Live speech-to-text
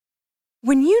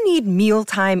When you need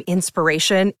mealtime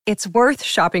inspiration, it's worth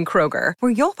shopping Kroger,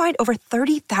 where you'll find over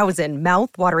 30,000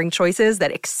 mouth-watering choices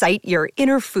that excite your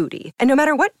inner foodie. And no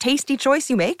matter what tasty choice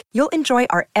you make, you'll enjoy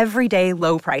our everyday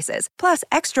low prices, plus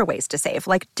extra ways to save,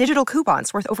 like digital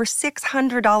coupons worth over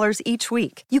 $600 each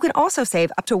week. You can also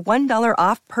save up to $1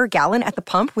 off per gallon at the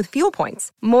pump with fuel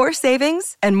points. More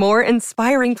savings and more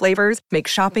inspiring flavors make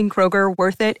shopping Kroger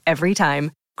worth it every time.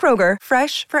 Kroger,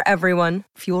 fresh for everyone.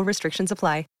 Fuel restrictions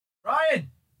apply. Ryan.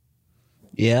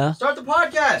 Yeah. Start the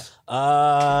podcast.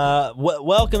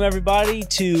 Welcome everybody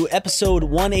to episode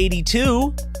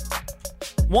 182.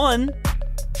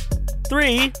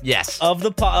 1-3. Yes. Of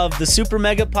the Super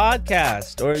Mega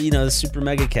Podcast, or the Super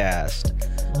Mega Cast,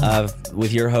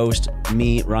 with your host,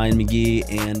 me, Ryan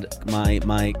McGee, and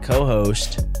my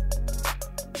co-host.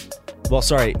 Well,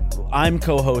 sorry, I'm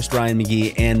co-host Ryan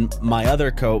McGee, and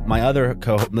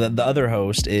the other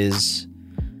host is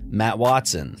Matt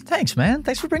Watson. Thanks, man.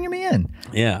 Thanks for bringing me in.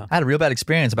 Yeah. I had a real bad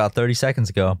experience about 30 seconds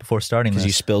ago before starting this. Because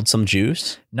you spilled some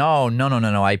juice? No.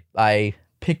 I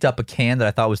picked up a can that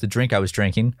I thought was the drink I was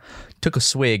drinking, took a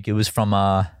swig. It was from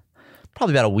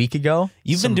probably about a week ago.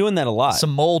 You've been doing that a lot.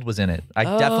 Some mold was in it. I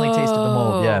definitely tasted the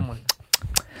mold, yeah.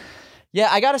 Yeah,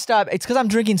 I gotta stop. It's because I'm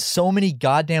drinking so many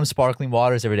goddamn sparkling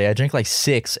waters every day. I drink like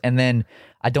 6, and then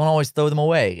I don't always throw them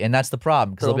away, and that's the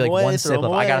problem. Because there'll be like one sip of,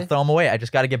 I gotta throw them away. I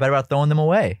just gotta get better about throwing them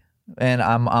away, and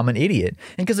I'm an idiot.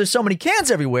 And because there's so many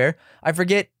cans everywhere, I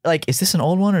forget, like, is this an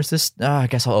old one or is this? I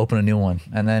guess I'll open a new one,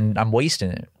 and then I'm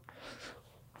wasting it.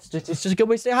 It's just a good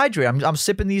way to stay hydrated. I'm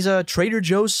sipping these Trader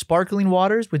Joe's sparkling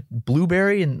waters with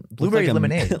blueberry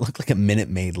lemonade. It looked like a Minute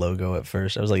Maid logo at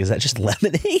first. I was like, is that just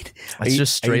lemonade? It's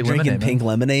just straight lemonade. Drinking pink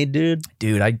lemonade, dude?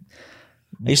 Dude, I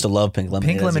used to love pink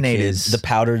lemonade. Pink lemonade is the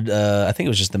powdered. I think it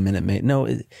was just the Minute Maid. No,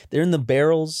 they're in the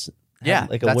barrels. Yeah,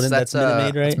 like a wooden. That's Minute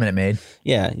Maid, right? That's Minute Maid.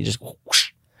 Yeah, you just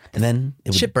whoosh, and then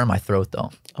it would shit burn my throat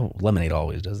though. Oh, lemonade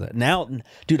always does that. Now,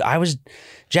 dude,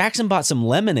 Jackson bought some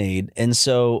lemonade, and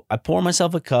so I pour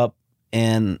myself a cup,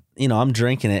 and I'm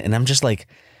drinking it, and I'm just like,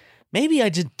 maybe I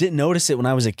just didn't notice it when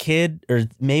I was a kid, or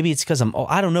maybe it's because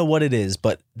I don't know what it is,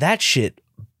 but that shit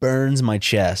burns my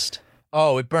chest.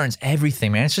 Oh, it burns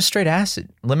everything, man. It's just straight acid.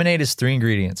 Lemonade is 3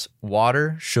 ingredients: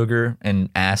 water, sugar, and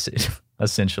acid,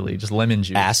 essentially. Just lemon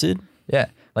juice. Acid? Yeah.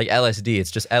 Like LSD.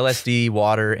 It's just LSD,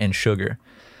 water, and sugar.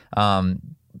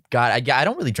 God, I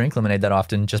don't really drink lemonade that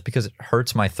often just because it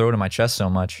hurts my throat and my chest so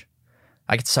much.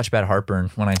 I get such bad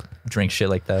heartburn when I drink shit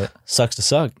like that. Sucks to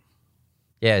suck.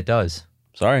 Yeah, it does.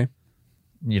 Sorry.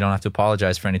 You don't have to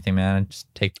apologize for anything, man.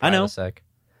 Just take pride a sec.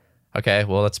 Okay,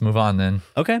 well, let's move on then.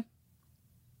 Okay.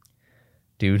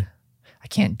 Dude, I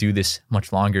can't do this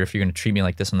much longer if you're going to treat me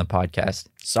like this on the podcast.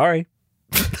 Sorry.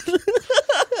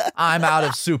 I'm out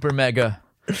of Super Mega.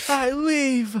 I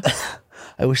leave.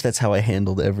 I wish that's how I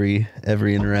handled every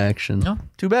interaction. No,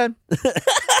 too bad.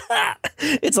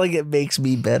 It's like it makes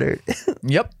me better.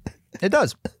 Yep, it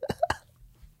does.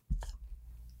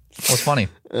 What's funny?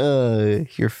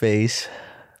 Your face.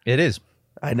 It is.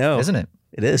 I know. Isn't it?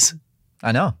 It is.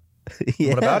 I know.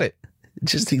 Yeah. What about it?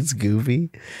 It's goofy.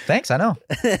 Thanks, I know.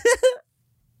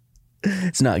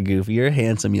 It's not goofy. You're a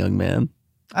handsome young man.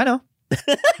 I know.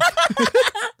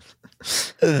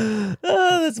 Oh,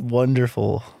 that's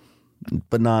wonderful.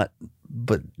 But not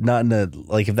in a,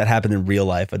 like, if that happened in real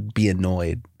life, I'd be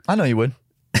annoyed. I know you would.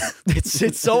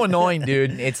 It's so annoying,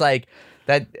 dude. It's like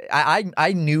that.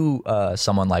 I knew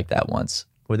someone like that once,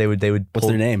 where they would. What's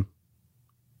their name?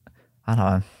 I don't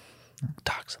know.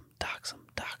 Dox him.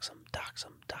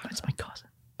 It's my cousin.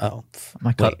 Oh,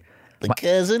 my cousin. The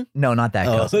cousin? No, not that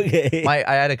cousin. Okay.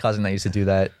 I had a cousin that used to do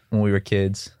that when we were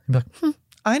kids. He'd be like,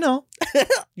 I know.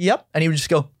 Yep. And he would just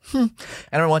go, And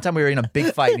I remember one time we were in a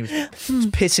big fight and he was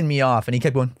pissing me off, and he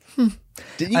kept going,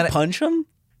 Did you punch him?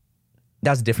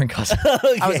 That was a different cousin.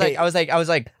 Okay. I was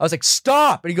like,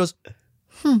 stop. And he goes,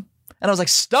 And I was like,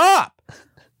 stop.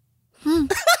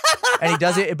 And he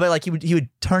does it, but like he would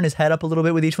turn his head up a little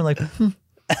bit with each one, like,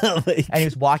 Oh my and he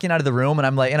was walking out of the room, and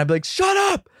I'd be like, shut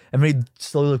up. And he'd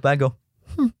slowly look back and go,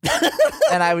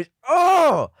 And I was,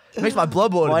 it makes my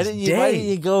blood boil. Why didn't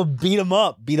you go beat him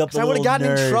up? Beat up the I would have gotten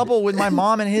nerd. in trouble with my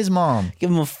mom and his mom. Give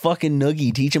him a fucking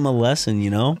noogie. Teach him a lesson,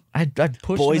 I'd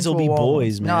push boys him will into be a wall.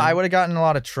 boys, man. No, I would have gotten in a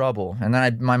lot of trouble. And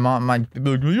then my mom might be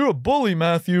like, you're a bully,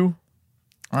 Matthew.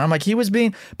 And I'm like, he was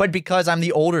being, but because I'm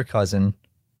the older cousin,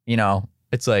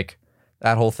 it's like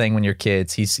that whole thing when you're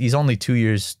kids. He's only 3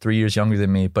 years younger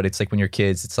than me, but it's like when you're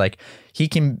kids, it's like he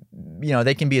can,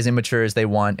 they can be as immature as they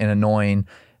want and annoying,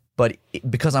 But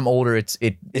because I'm older, it's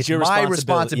your my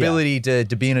responsibility, responsibility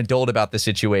to be an adult about the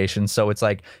situation. So it's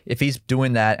like if he's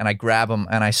doing that and I grab him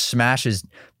and I smash his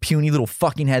puny little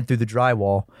fucking head through the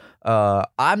drywall,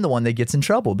 I'm the one that gets in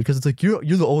trouble because it's like you're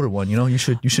the older one, you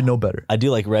should know better. I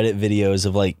do like Reddit videos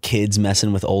of like kids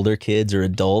messing with older kids or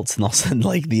adults, and all of a sudden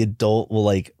like the adult will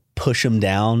like push them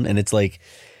down, and it's like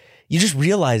you just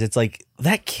realize it's like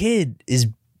that kid is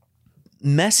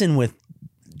messing with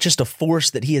just a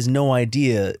force that he has no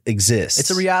idea exists.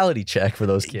 It's a reality check for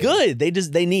those kids. Good.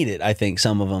 They need it, I think,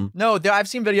 some of them. No, I've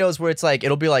seen videos where it's like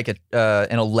it'll be like an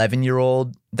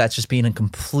 11-year-old that's just being a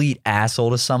complete asshole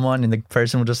to someone, and the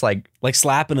person will just like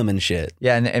slapping them and shit.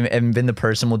 Yeah, and then the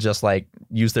person will just like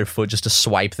use their foot just to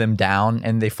swipe them down,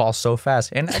 and they fall so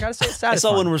fast. And I gotta say, it's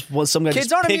satisfying. I saw when some guy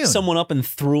just picked someone up and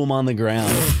threw him on the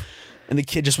ground, and the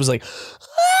kid just was like, ah!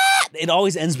 It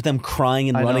always ends with them crying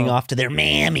and running off to their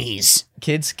mammies.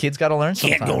 Kids gotta learn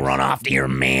sometimes. Can't go run off to your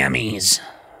mammies.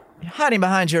 You're hiding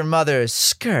behind your mother's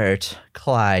skirt,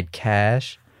 Clyde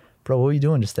Cash. Bro, what were you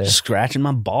doing just there? Scratching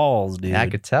my balls, dude. Yeah, I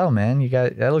could tell, man.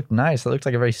 That looked nice. That looked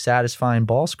like a very satisfying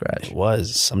ball scratch. It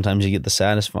was. Sometimes you get the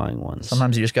satisfying ones.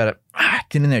 Sometimes you just gotta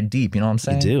get in there deep. You know what I'm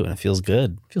saying? You do, and it feels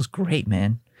good. It feels great,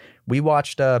 man. We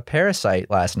watched Parasite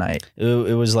last night.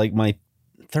 It was like my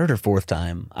third or fourth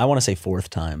time. I want to say fourth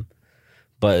time,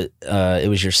 but it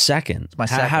was your second. It's my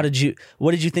second.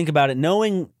 What did you think about it?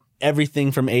 Knowing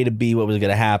everything from A to B, what was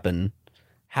going to happen?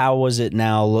 How was it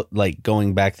now like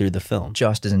going back through the film?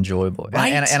 Just as enjoyable.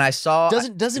 Right? And I saw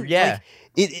doesn't yeah.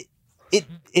 Like,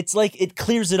 it's like it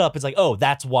clears it up. It's like, oh,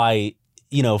 that's why,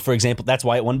 for example, that's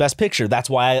why it won Best Picture. That's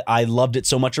why I loved it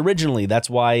so much originally. That's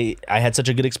why I had such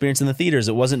a good experience in the theaters.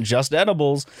 It wasn't just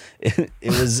edibles.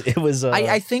 It was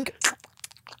I think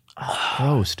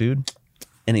gross, dude.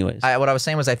 Anyways, what I was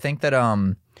saying was I think that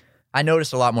I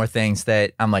noticed a lot more things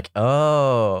that I'm like,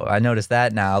 oh, I noticed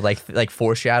that now, like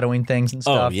foreshadowing things and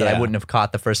stuff that I wouldn't have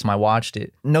caught the first time I watched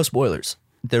it. No spoilers.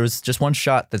 There was just one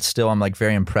shot that still I'm like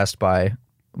very impressed by.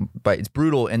 But it's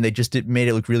brutal, and they just made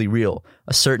it look really real.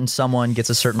 A certain someone gets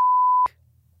a certain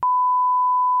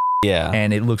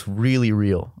and it looks really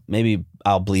real. Maybe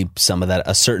I'll bleep some of that.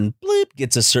 A certain bleep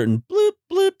gets a certain bloop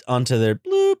blooped onto their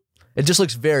bloop. It just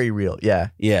looks very real. Yeah.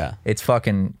 It's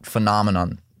fucking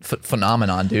phenomenon,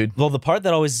 dude. Well, the part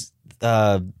that always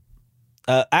I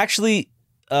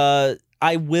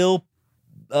will.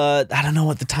 I don't know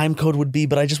what the time code would be,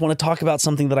 but I just want to talk about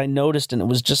something that I noticed, and it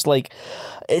was just like,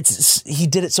 he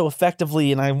did it so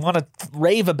effectively, and I want to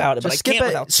rave about it, but I can't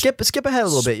without skip ahead a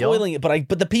little bit, yo. Spoiling it,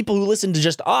 but the people who listen to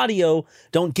just audio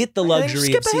don't get the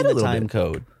luxury of seeing the time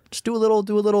code. Just do a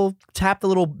little tap the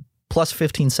little plus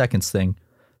 15 seconds thing.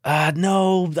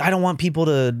 No, I don't want people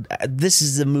to. This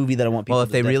is a movie that I want people. Well, if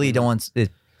they really don't want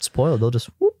it spoiled, they'll just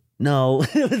whoop. No,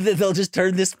 they'll just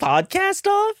turn this podcast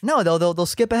off? No, they'll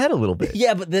skip ahead a little bit.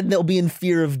 Yeah, but then they'll be in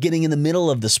fear of getting in the middle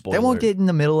of the spoiler. They won't get in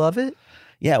the middle of it.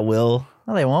 Yeah, we'll.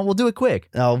 No, they won't. We'll do it quick.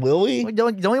 Oh, will we?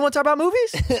 Don't you want to talk about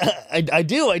movies? I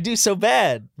do so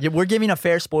bad. Yeah, we're giving a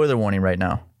fair spoiler warning right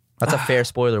now. That's a fair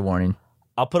spoiler warning.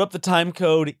 I'll put up the time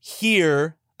code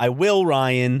here. I will,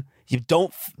 Ryan.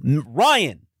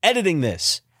 Ryan, editing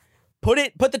this. Put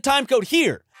the time code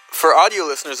here. For audio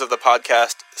listeners of the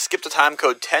podcast, skip to time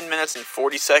code 10 minutes and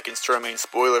 40 seconds to remain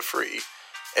spoiler-free.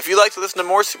 If you'd like to listen to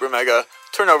more Super Mega,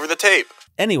 turn over the tape.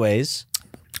 Anyways,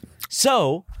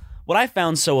 so what I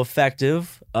found so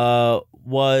effective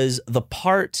was the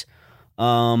part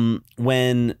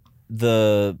when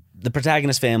the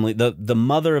protagonist family, the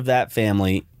mother of that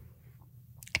family,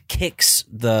 kicks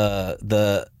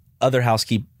the other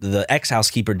housekeeper, the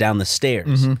ex-housekeeper, down the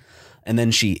stairs. Mm-hmm. And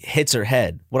then she hits her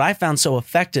head. What I found so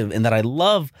effective and that I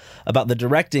love about the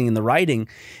directing and the writing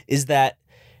is that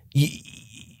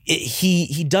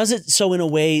he does it so in a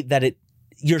way that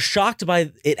you're shocked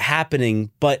by it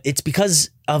happening, but it's because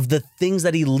of the things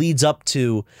that he leads up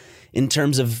to in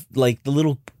terms of like the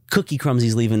little cookie crumbs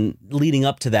he's leading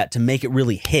up to that to make it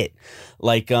really hit.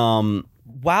 Like,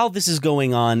 while this is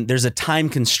going on, there's a time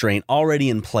constraint already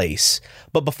in place.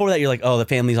 But before that, you're like, oh, the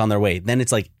family's on their way. Then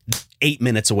it's like 8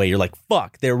 minutes away. You're like,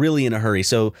 fuck, they're really in a hurry.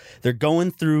 So they're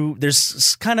going through,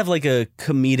 there's kind of like a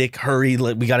comedic hurry.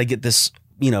 Like, we got to get this,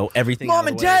 everything. Mom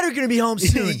and Dad are going to be home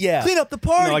soon. Yeah. Clean up the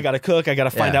party. I got to cook. I got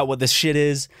to find out what this shit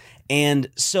is. And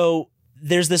so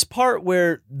there's this part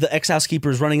where the ex-housekeeper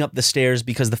is running up the stairs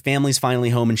because the family's finally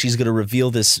home and she's going to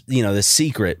reveal this, this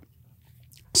secret.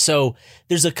 So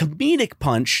there's a comedic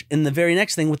punch in the very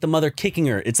next thing with the mother kicking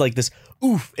her. It's like this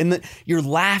oof, and you're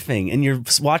laughing and you're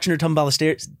watching her tumble down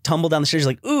the stairs.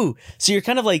 You're like, ooh. So you're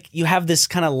kind of like, you have this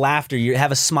kind of laughter. You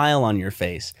have a smile on your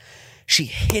face. She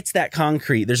hits that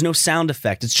concrete. There's no sound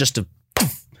effect. It's just a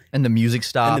poof, And the music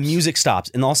stops. And the music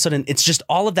stops. And all of a sudden, it's just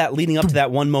all of that leading up to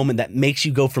that one moment that makes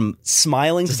you go from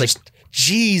smiling to just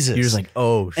Jesus. You're just like,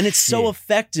 oh, and it's so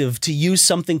effective to use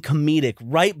something comedic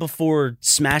right before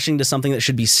smashing to something that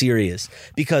should be serious,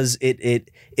 because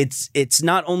it's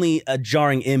not only a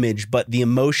jarring image, but the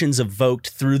emotions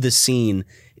evoked through the scene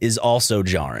is also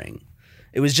jarring.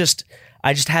 It was just,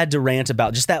 I just had to rant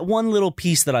about just that one little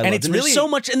piece that I loved. And there's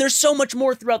so much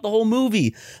more throughout the whole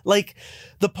movie. Like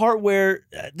the part where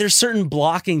there's certain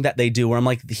blocking that they do where I'm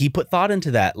like, he put thought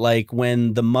into that. Like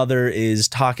when the mother is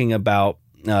talking about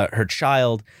her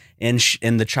child, and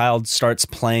the child starts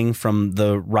playing from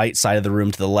the right side of the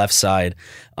room to the left side.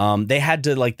 They had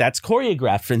to, like, that's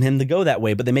choreographed for him to go that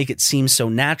way, but they make it seem so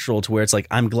natural to where it's like,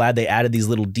 I'm glad they added these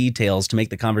little details to make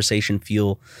the conversation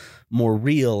feel more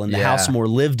real and the house more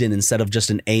lived in, instead of just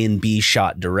an A and B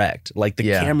shot direct. Like the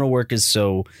camera work is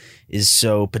so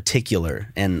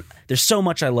particular, and there's so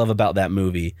much I love about that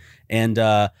movie. And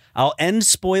I'll end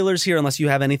spoilers here unless you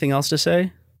have anything else to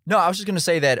say. No, I was just gonna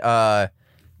say that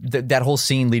that whole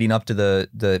scene leading up to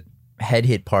the head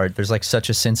hit part, there's like such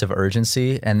a sense of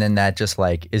urgency, and then that just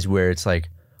like is where it's like,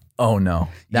 oh no,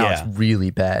 that was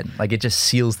really bad. Like it just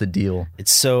seals the deal.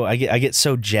 It's so I get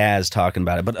so jazzed talking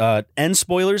about it. But end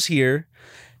spoilers here,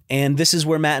 and this is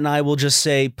where Matt and I will just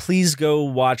say, please go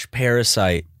watch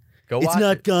Parasite. It's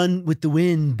not Gone with the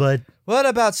Wind, but what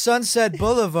about Sunset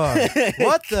Boulevard?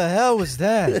 What the hell was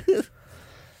that?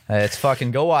 It's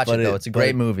fucking go watch it though. It's a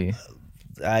great movie.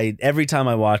 Every time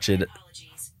I watch it,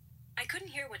 apologies. I couldn't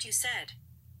hear what you said.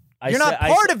 You're not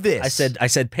part of this. I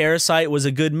said Parasite was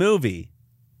a good movie.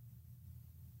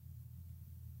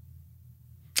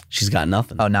 She's got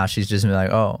nothing. Oh, now she's just like,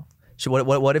 oh.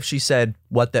 What if she said,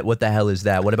 what the hell is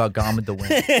that? What about Gone with the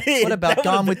Wind? What about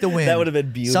Gone with the Wind? That would have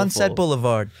been beautiful. Sunset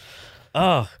Boulevard.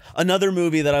 Oh, another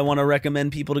movie that I want to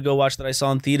recommend people to go watch that I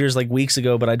saw in theaters like weeks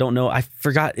ago, but I don't know. I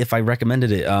forgot if I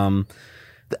recommended it.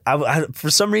 For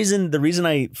some reason, the reason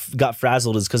I got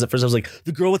frazzled is because at first I was like,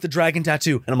 The Girl with the Dragon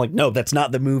Tattoo. And I'm like, no, that's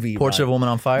not the movie. Portrait of a Woman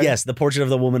on Fire? Yes, The Portrait of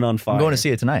the Woman on Fire. I'm going to see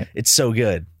it tonight. It's so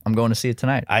good. I'm going to see it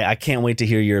tonight. I can't wait to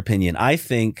hear your opinion. I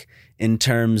think in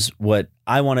terms what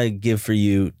I want to give for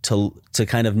you to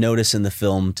kind of notice in the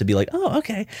film, to be like, oh,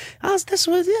 okay, this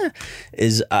was,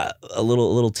 is a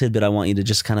little tidbit I want you to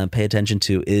just kind of pay attention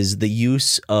to, is the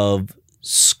use of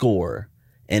score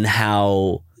and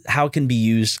how it can be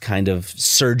used kind of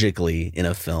surgically in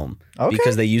a film. Okay.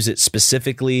 Because they use it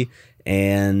specifically,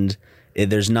 and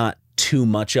there's not too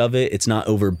much of it. It's not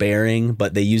overbearing,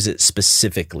 but they use it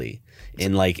specifically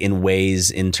in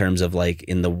ways, in terms of like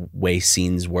in the way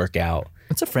scenes work out.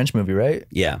 It's a French movie, right?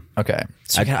 Yeah. Okay.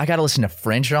 So I got to listen to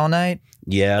French all night?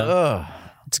 Yeah. Ugh.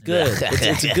 It's good.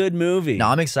 It's a good movie. No,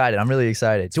 I'm excited. I'm really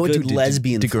excited. It's good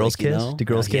lesbian. Do girls kiss? You know? Do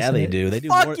girls kiss? Yeah, they do. They do.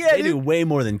 They do way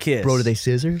more than kiss. Bro, do they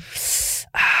scissor?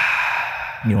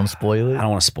 You want to spoil it? I don't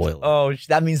want to spoil it. Oh,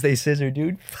 that means they scissor,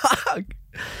 dude. Fuck.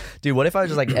 Dude, what if I was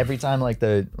just like, every time like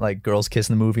the girls kiss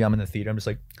in the movie, I'm in the theater, I'm just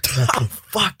like, oh,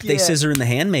 fuck yeah. They scissor in The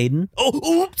Handmaiden.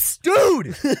 Oh, oops,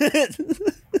 dude.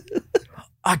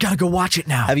 I gotta go watch it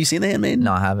now. Have you seen The Handmaiden?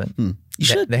 No, I haven't. You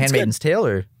should. The Handmaiden's Tale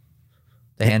or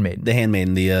The Handmaiden? The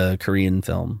Handmaiden, the Korean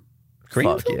film.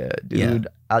 Fuck yeah, dude.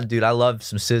 Yeah. I love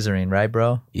some scissoring, right,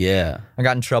 bro? Yeah. I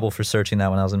got in trouble for searching that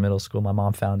when I was in middle school. My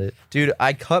mom found it. Dude,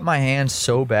 I cut my hand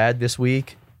so bad this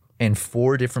week in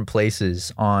 4 different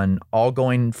places, on all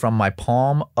going from my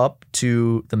palm up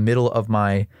to the middle of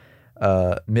my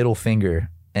middle finger,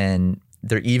 and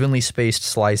they're evenly spaced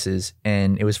slices,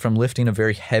 and it was from lifting a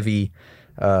very heavy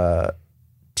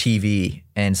TV,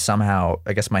 and somehow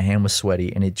I guess my hand was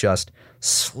sweaty, and it just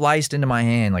sliced into my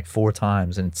hand like 4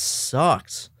 times, and it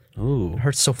sucks. Ooh, it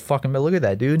hurts so fucking bad. Look at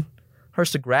that, dude.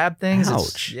 Hurts to grab things.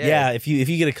 Ouch. Yeah, if you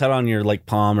get a cut on your like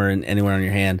palm or anywhere on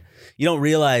your hand, you don't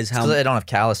realize how. I don't have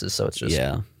calluses, so it's just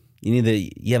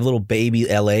You have little baby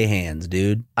LA hands,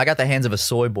 dude. I got the hands of a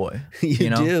soy boy. You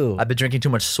know? Do. I've been drinking too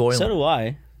much soy. So do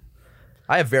I.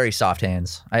 I have very soft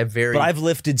hands. But I've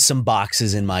lifted some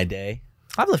boxes in my day.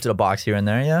 I've lifted a box here and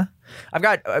there. Yeah, I've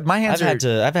got my hands.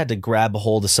 I've had to grab a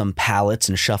hold of some pallets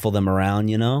and shuffle them around.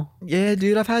 You know. Yeah,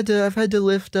 dude. I've had to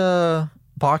lift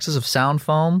boxes of sound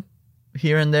foam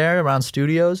here and there around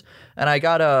studios, and I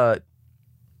got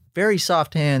very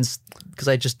soft hands because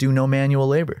I just do no manual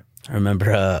labor. I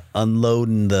remember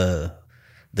unloading the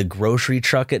grocery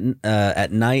truck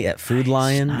at night at Food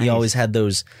Lion. Nice. You always had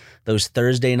those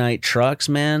Thursday night trucks,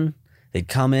 man. They'd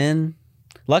come in.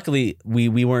 Luckily,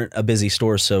 we weren't a busy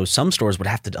store, so some stores would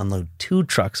have to unload 2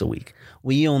 trucks a week.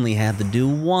 We only had to do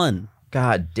 1.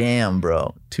 God damn,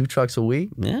 bro. 2 trucks a week?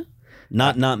 Yeah.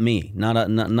 Not me.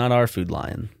 Not our Food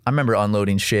Lion. I remember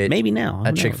unloading shit. Maybe now.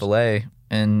 At Chick-fil-A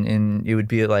and it would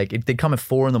be like they'd come at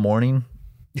 4 a.m.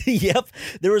 Yep.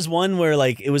 There was one where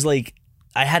like it was like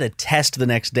I had a test the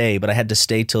next day, but I had to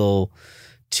stay till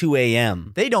 2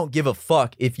 a.m. They don't give a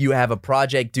fuck if you have a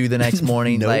project due the next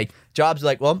morning. Nope. Like jobs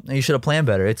like, well, you should have planned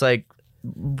better. It's like,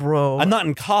 bro, I'm not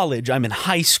in college. I'm in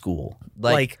high school.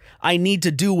 Like I need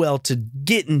to do well to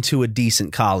get into a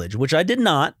decent college, which I did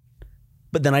not.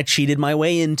 But then I cheated my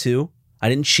way into. I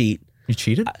didn't cheat. You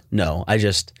cheated? No, I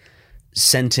just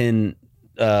sent in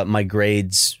my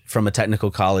grades from a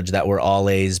technical college that were all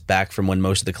A's back from when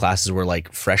most of the classes were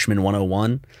like freshman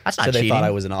 101. That's not so they cheating. thought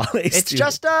I was an all A's. It's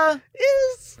just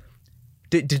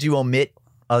Did you omit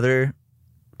other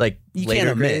like you later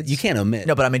can't omit. grades? You can't omit.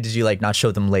 No, but I mean, did you like not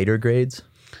show them later grades?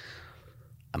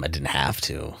 I didn't have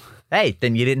to. Hey,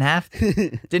 then you didn't have to.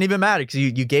 Didn't even matter because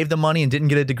you gave them money and didn't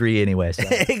get a degree anyway. So.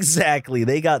 Exactly.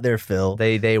 They got their fill.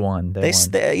 They won. They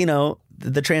won. You know,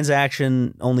 the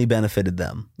transaction only benefited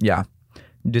them. Yeah.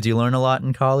 Did you learn a lot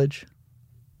in college?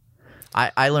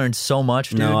 I learned so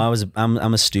much, dude. No,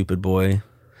 I'm a stupid boy.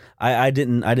 I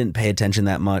didn't pay attention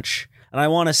that much. And I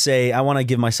want to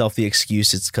give myself the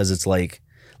excuse it's because it's like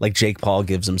Jake Paul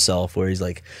gives himself, where he's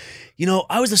like, you know,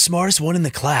 I was the smartest one in the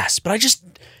class, but I just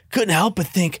couldn't help but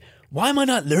think, why am I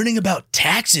not learning about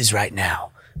taxes right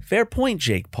now? Fair point,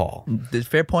 Jake Paul.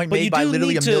 Fair point made by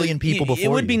literally a million people before. It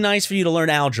would be nice for you to learn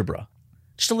algebra.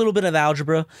 Just a little bit of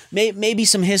algebra, maybe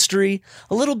some history,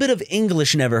 a little bit of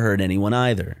English never hurt anyone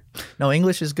either. No,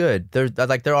 English is good.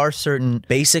 There are certain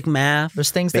basic math. There's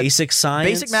things basic science,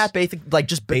 basic math, basic like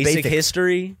just basic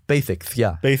history, basics.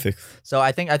 Yeah, basics. So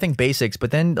I think basics, but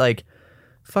then like,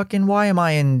 fucking, why am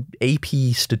I in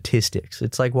AP statistics?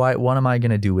 It's like, what am I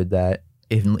gonna do with that?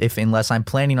 If unless I'm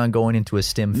planning on going into a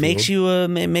STEM field. Makes you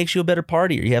a better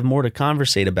partier. You have more to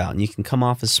conversate about, and you can come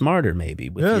off as smarter maybe.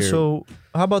 So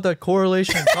how about that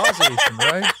correlation and causation,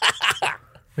 right?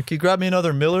 Like, can you grab me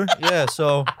another Miller? Yeah.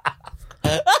 So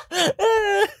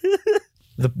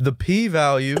the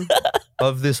p-value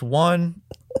of this one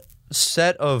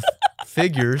set of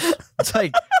figures. It's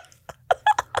like.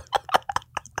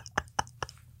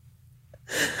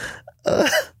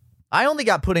 I only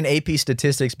got put in AP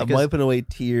statistics because I'm wiping away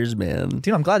tears, man.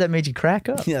 Dude, I'm glad that made you crack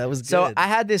up. Yeah, that was good. So I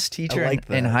had this teacher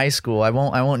in high school. I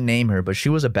won't name her, but she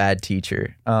was a bad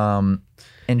teacher.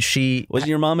 And she was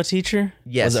your mom a teacher?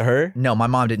 Yes. Was it her? No, my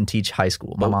mom didn't teach high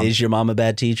school. My mom is your mom a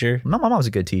bad teacher? My mom was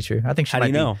a good teacher. I think she. How do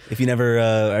you know? If you never,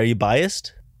 are you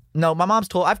biased? No, my mom's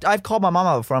told. I've called my mom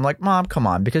out before. I'm like, Mom, come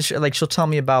on, because she'll tell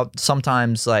me about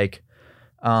sometimes like,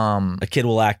 a kid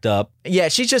will act up. Yeah,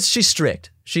 she's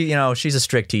strict. She's a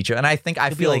strict teacher, and I think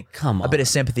I feel like a bit of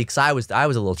sympathy because I was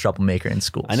a little troublemaker in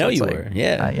school. I know you were.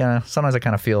 Yeah. Sometimes I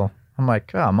kind of feel I'm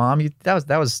like, oh, Mom,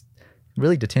 that was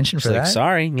really detention for that.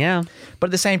 Sorry, yeah. But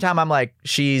at the same time, I'm like,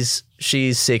 she's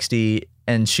 60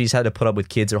 and she's had to put up with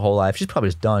kids her whole life. She's probably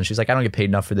just done. She's like, I don't get paid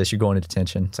enough for this. You're going to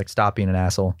detention. It's like, stop being an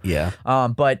asshole. Yeah.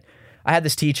 But I had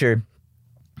this teacher,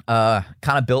 kind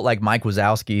of built like Mike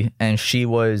Wazowski, and she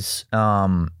was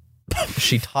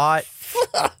she taught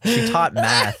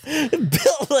math.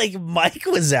 Built like Mike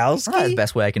Wazowski? That's the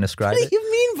best way I can describe What it. do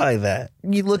you mean by that?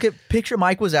 You picture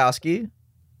Mike Wazowski.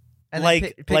 And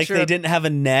like they didn't have a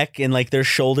neck and like their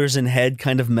shoulders and head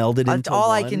kind of melded into all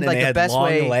one, I can and like they the had best long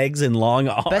way legs and long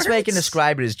arms. Best way I can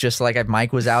describe it is just like a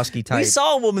Mike Wazowski type. We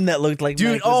saw a woman that looked like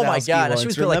dude. Mike Oh my Wazowski god, once, she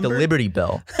was built like the Liberty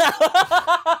Bell.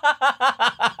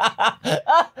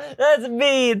 That's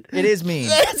mean. It is mean.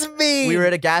 That's mean. We were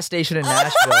at a gas station in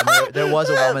Nashville, and there was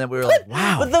a woman that we were like,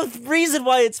 wow. But the reason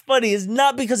why it's funny is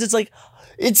not because it's like.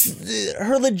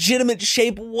 Her legitimate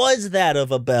shape was that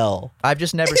of a bell. I've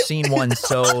just never seen one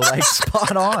so like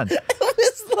spot on. It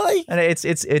was like, and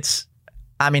it's.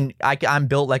 I mean, I'm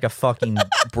built like a fucking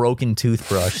broken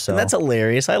toothbrush. So and that's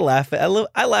hilarious. I laugh at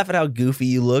how goofy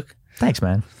you look. Thanks,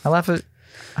 man. I laugh at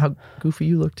how goofy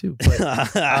you look too. But,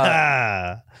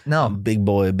 no, I'm a big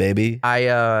boy, baby.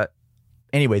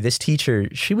 Anyway, this teacher,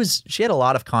 she had a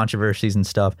lot of controversies and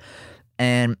stuff,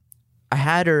 and I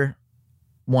had her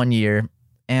one year.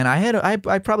 And I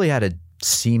probably had a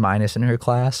C- in her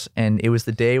class, and it was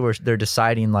the day where they're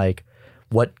deciding like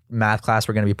what math class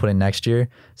we're going to be putting next year.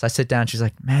 So I sit down, she's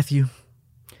like, Matthew,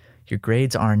 your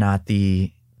grades are not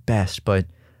the best, but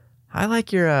I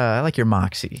like your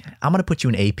moxie. I'm going to put you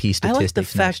in AP statistics. I like the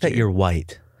fact that you're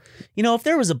white. You know, if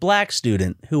there was a black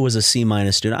student who was a C-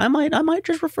 student, I might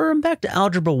just refer him back to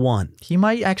Algebra 1. He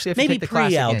might actually have to take the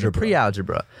class again,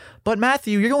 pre-algebra. But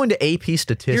Matthew, you're going to AP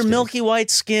statistics. Your milky white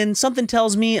skin, something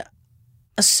tells me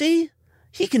a C,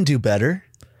 he can do better.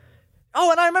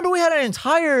 Oh, and I remember we had an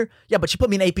entire... Yeah, but she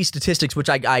put me in AP statistics, which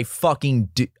I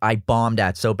bombed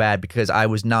at so bad because I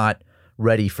was not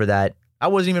ready for that I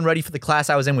wasn't even ready for the class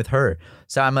I was in with her.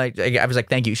 So I was like,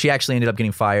 thank you. She actually ended up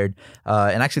getting fired.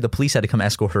 And actually the police had to come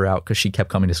escort her out because she kept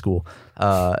coming to school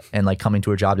and like coming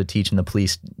to her job to teach. And the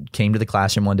police came to the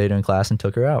classroom one day during class and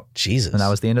took her out. Jesus. And that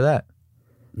was the end of that.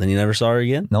 Then you never saw her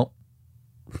again? Nope.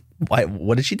 Why?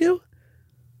 What did she do?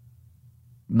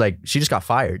 Like she just got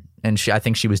fired. And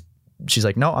she's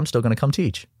like, no, I'm still going to come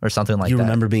teach or something like that. You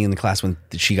remember being in the class when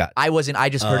she got... I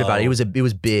just heard about it. It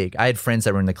was big. I had friends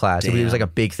that were in the class. It was like a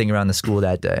big thing around the school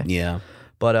that day. Yeah.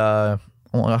 But I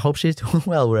hope she's doing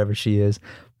well wherever she is.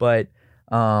 But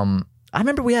I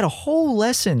remember we had a whole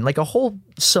lesson, like a whole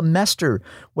semester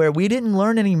where we didn't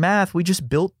learn any math. We just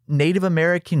built Native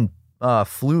American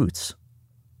flutes.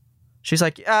 She's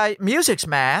like, music's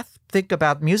math. Think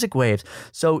about music waves.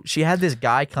 So she had this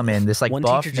guy come in, this like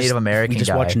buff Native American guy. We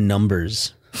just watch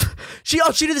numbers. She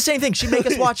did the same thing. She'd make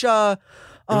us watch there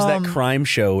was that crime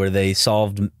show where they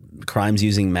solved crimes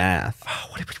using math.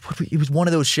 It was one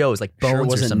of those shows like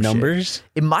Bones sure or some numbers? Shit.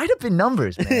 It might have been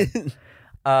numbers, man.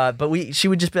 But she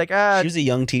would just be like, She was a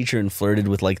young teacher and flirted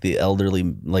with like the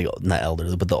elderly, like not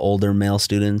elderly, but the older male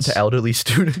students. The elderly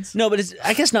students. No, but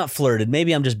I guess not flirted.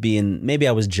 Maybe maybe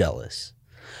I was jealous.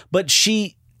 But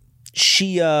she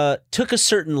took a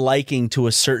certain liking to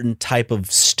a certain type of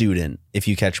student, if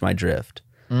you catch my drift.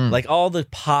 Like all the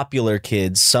popular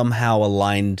kids somehow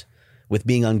aligned with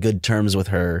being on good terms with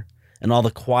her, and all the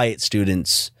quiet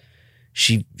students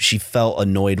she felt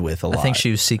annoyed with a lot. I think she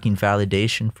was seeking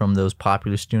validation from those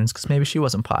popular students because maybe she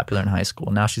wasn't popular in high school.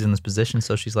 Now she's in this position,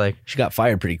 so she's like... She got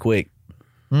fired pretty quick.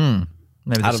 Maybe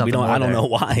I don't know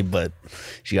why, but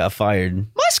she got fired.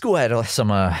 My school had some...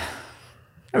 there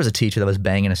was a teacher that was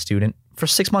banging a student for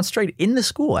 6 months straight in the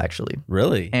school, actually.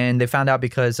 Really? And they found out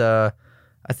because I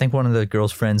think one of the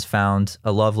girl's friends found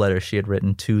a love letter she had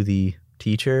written to the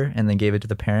teacher and then gave it to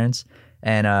the parents.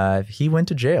 And he went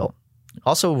to jail.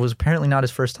 Also, it was apparently not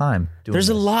his first time doing There's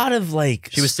this. a lot of like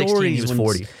She was 16, he was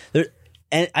 40.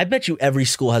 And I bet you every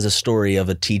school has a story of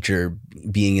a teacher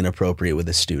being inappropriate with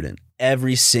a student.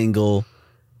 Every single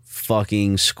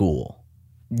fucking school.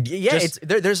 Yeah,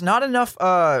 there's not enough.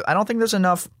 I don't think there's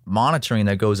enough monitoring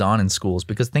that goes on in schools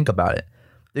because think about it.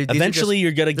 Eventually,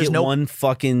 you're gonna get one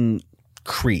fucking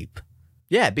creep.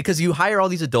 Yeah, because you hire all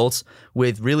these adults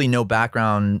with really no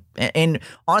background, and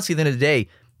honestly, at the end of the day,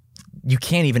 you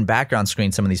can't even background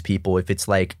screen some of these people if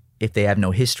they have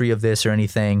no history of this or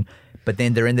anything. But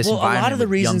then they're in this environment. A lot of the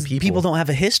reasons people don't have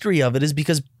a history of it is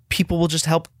because people will just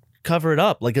help cover it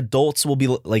up. Like adults will be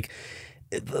like.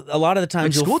 A lot of the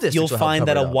times you'll find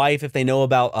that a wife, if they know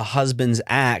about a husband's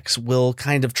acts, will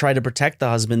kind of try to protect the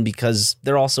husband because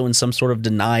they're also in some sort of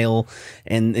denial,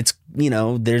 and it's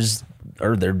they're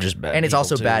just bad. And it's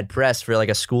also too. bad press for like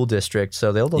a school district,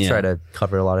 so they'll try to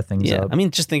cover a lot of things up. I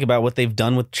mean, just think about what they've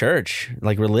done with church,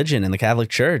 like religion and the Catholic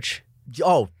Church.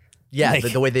 Oh, yeah,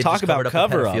 like, the way they talk about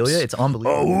cover-ups. Pedophilia, it's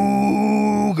unbelievable.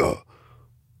 Oh,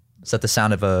 is that the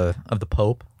sound of the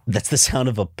Pope? That's the sound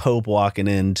of a pope walking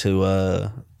into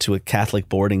a Catholic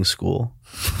boarding school.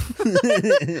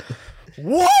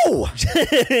 Whoa!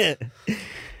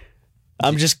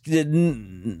 I'm just.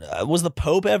 Was the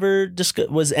Pope ever?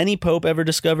 Was any Pope ever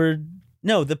discovered?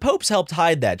 No, the popes helped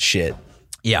hide that shit.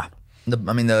 Yeah.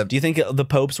 Do you think the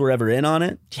popes were ever in on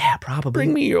it? Yeah, probably.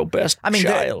 Bring me your best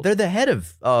child. They're the head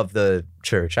of the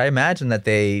church. I imagine that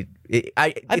they.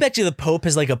 I bet you the Pope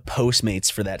has like a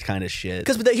Postmates for that kind of shit.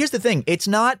 Because here's the thing, it's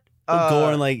not.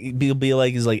 Gore and like be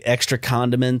like he's like extra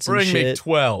condiments and shit. Bring me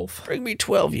 12. Bring me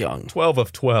 12 young. 12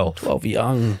 of 12. 12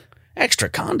 young. Extra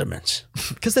condiments.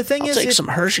 Because the thing I'll take some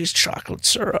Hershey's chocolate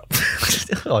syrup.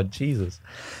 Oh, Jesus.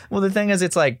 Well, the thing is,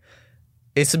 it's like,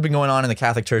 it's been going on in the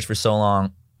Catholic Church for so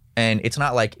long, and it's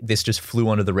not like this just flew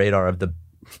under the radar of the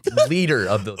leader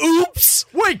of the... Oops!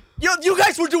 Wait, you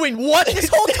guys were doing what this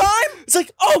whole time? It's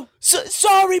like, oh,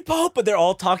 sorry, Pope. But they're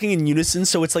all talking in unison,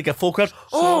 so it's like a full crowd.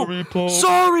 Sorry, Pope.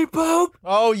 Sorry, Pope.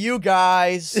 Oh, you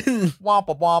guys. Womp,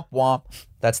 womp, womp.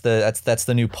 That's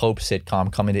the new Pope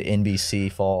sitcom coming to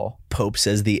NBC fall. Pope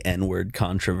says the N-word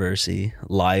controversy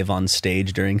live on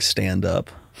stage during stand-up.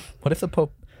 What if the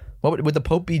Pope... would the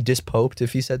Pope be dispoped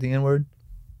if he said the N-word?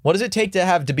 What does it take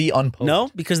to be unpoped? No,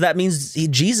 because that means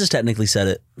Jesus technically said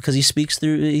it because he speaks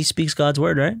God's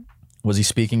word, right? Was he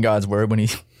speaking God's word when he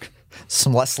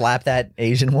slapped that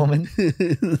Asian woman?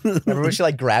 Remember when she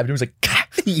like grabbed him? Was like,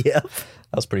 yeah,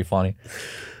 that was pretty funny.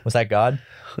 Was that God?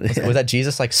 Was that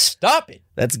Jesus? Like, stop it!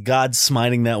 That's God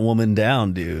smiting that woman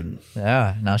down, dude.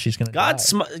 Yeah, now she's gonna. God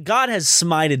has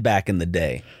smited back in the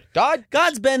day.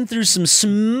 God's been through some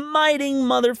smiting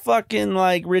motherfucking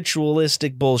like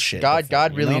ritualistic bullshit.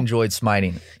 God really enjoyed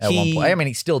smiting at one point. I mean,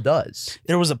 he still does.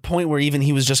 There was a point where even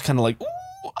he was just kind of like,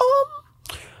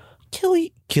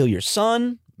 kill your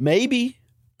son, maybe.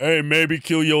 Hey, maybe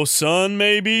kill your son,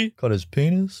 maybe. Cut his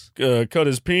penis. Cut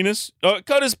his penis.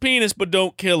 Cut his penis, but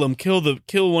don't kill him.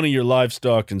 Kill one of your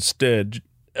livestock instead.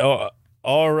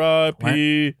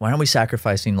 R.I.P. Why aren't we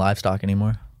sacrificing livestock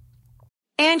anymore?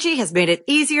 Angie has made it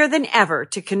easier than ever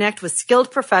to connect with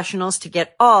skilled professionals to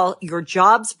get all your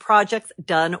jobs projects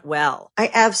done well.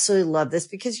 I absolutely love this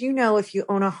because, if you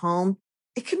own a home,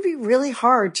 it can be really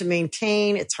hard to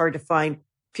maintain. It's hard to find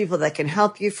people that can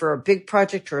help you for a big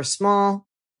project or a small.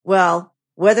 Well,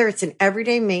 whether it's in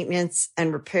everyday maintenance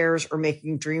and repairs or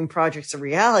making dream projects a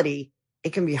reality,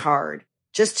 it can be hard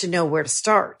just to know where to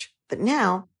start. But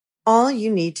now, all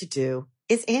you need to do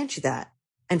is Angie that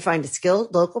and find a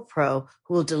skilled local pro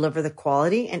who will deliver the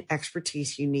quality and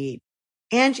expertise you need.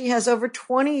 Angie has over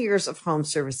 20 years of home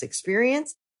service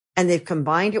experience, and they've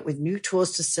combined it with new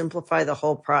tools to simplify the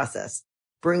whole process.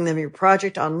 Bring them your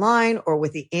project online or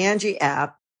with the Angie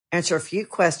app. Answer a few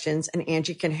questions, and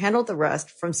Angie can handle the rest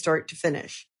from start to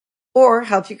finish. Or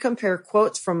help you compare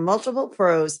quotes from multiple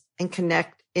pros and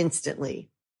connect instantly.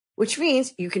 Which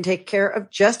means you can take care of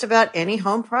just about any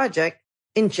home project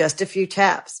in just a few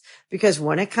taps. Because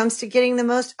when it comes to getting the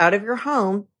most out of your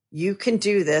home, you can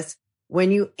do this when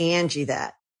you Angie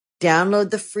that. Download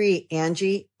the free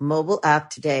Angie mobile app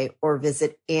today or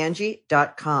visit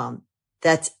Angie.com.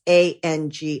 That's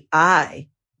ANGI.com.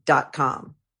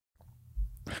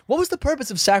 What was the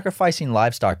purpose of sacrificing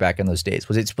livestock back in those days?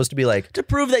 Was it supposed to be like To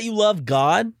prove that you love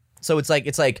God? so? It's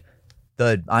like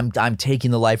I'm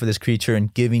taking the life of this creature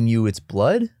and giving you its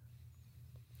blood.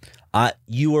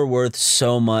 You are worth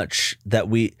so much that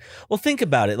think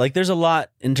about it. Like, there's a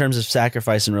lot in terms of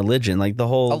sacrifice in religion. Like A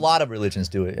lot of religions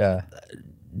do it. Yeah.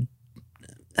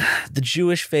 The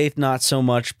Jewish faith, not so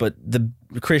much, but the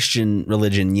Christian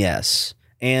religion, yes.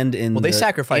 And they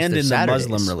sacrifice and their in Saturdays.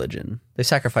 the Muslim religion. They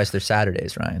sacrifice their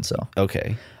Saturdays, Ryan. So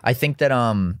Okay. I think that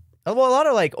a lot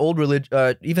of like old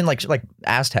religion, even like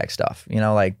Aztec stuff,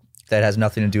 like that has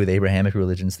nothing to do with Abrahamic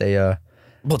religions. They Well,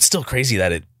 it's still crazy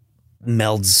that it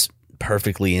melds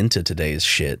perfectly into today's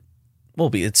shit.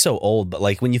 Well, it's so old, but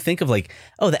like when you think of like,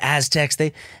 the Aztecs,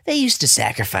 they used to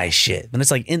sacrifice shit. And it's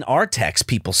like in our text,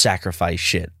 people sacrifice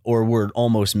shit or were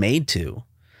almost made to.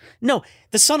 No,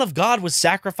 the Son of God was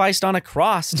sacrificed on a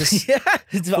cross for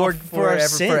our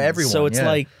sins. For everyone. So it's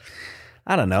like,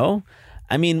 I don't know.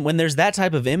 I mean, when there's that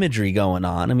type of imagery going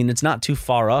on, I mean, it's not too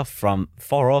far off from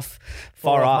the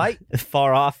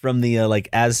like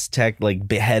Aztec like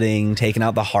beheading, taking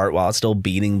out the heart while it's still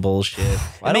beating bullshit.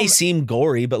 It may seem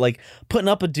gory, but like putting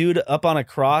up a dude up on a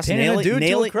cross, nailing a dude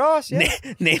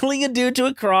to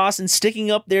a cross, and sticking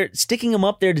him up there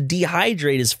to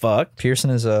dehydrate as fuck.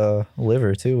 Piercing his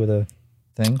liver too with a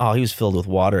thing. Oh, he was filled with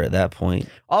water at that point.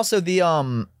 Also,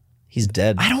 he's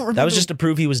dead. I don't remember. That was just to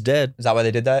prove he was dead. Is that why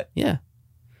they did that? Yeah.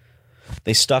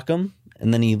 They stuck him,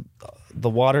 and then the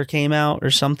water came out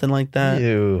or something like that.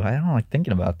 Ew, I don't like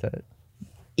thinking about that.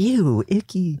 Ew,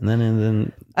 icky. And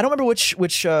then I don't remember which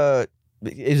it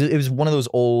was one of those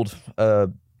old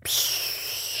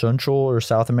Central or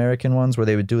South American ones where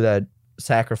they would do that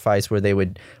sacrifice where they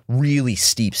would really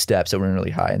steep steps that were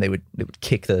really high, and they would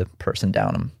kick the person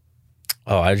down them.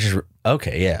 Oh,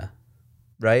 okay, yeah.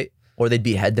 Right? Or they'd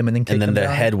behead them and then kick them their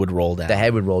down. head would roll down. The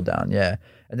head would roll down, yeah.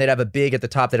 And they'd have at the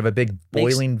top, they'd have a big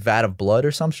boiling vat of blood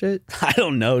or some shit. I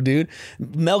don't know, dude.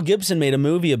 Mel Gibson made a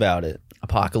movie about it.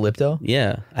 Apocalypto?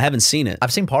 Yeah. I haven't seen it.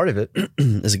 I've seen part of it.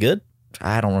 Is it good?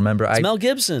 I don't remember. It's Mel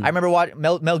Gibson. I remember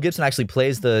Mel Gibson actually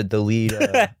plays the lead.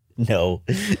 No,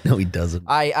 he doesn't.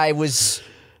 I was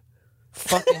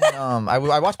fucking, I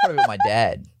watched part of it with my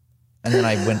dad. And then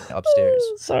I went upstairs.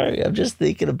 Sorry, I'm just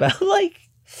thinking about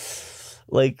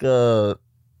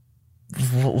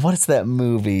what's that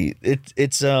movie?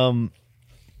 It's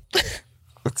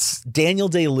Daniel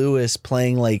Day-Lewis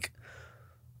playing like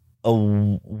a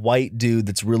white dude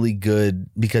that's really good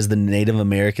because the Native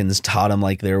Americans taught him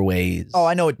like their ways. Oh,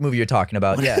 I know what movie you're talking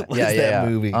about. Yeah, What is that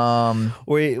movie?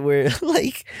 Where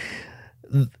like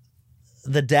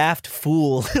the daft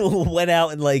fool went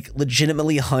out and like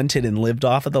legitimately hunted and lived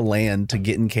off of the land to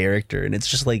get in character, and it's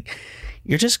just like,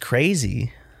 you're just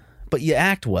crazy, but you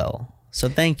act well. So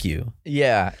thank you.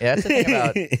 Yeah, that's the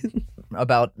thing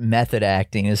about method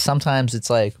acting is sometimes it's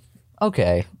like,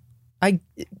 okay, I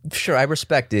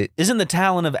respect it. Isn't the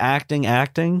talent of acting? I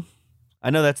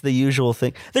know that's the usual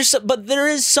thing. But there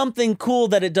is something cool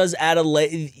that it does add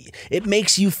it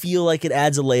makes you feel like it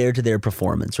adds a layer to their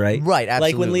performance, right? Right,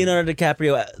 absolutely. Like when Leonardo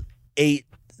DiCaprio ate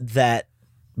that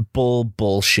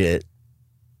bullshit,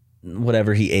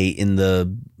 whatever he ate in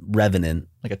The Revenant.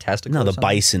 Like a testicle? No, the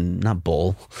bison, not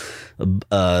bull.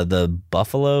 The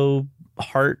buffalo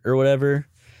heart or whatever.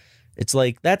 It's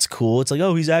like, that's cool. It's like,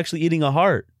 oh, he's actually eating a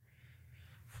heart.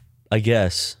 I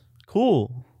guess.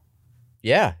 Cool.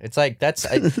 Yeah, it's like that's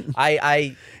It's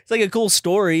like a cool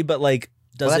story, but like,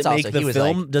 does it make the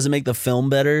film? Does it make the film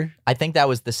better? I think that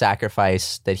was the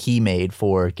sacrifice that he made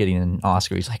for getting an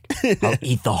Oscar. He's like, I'll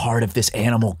eat the heart of this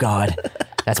animal, God.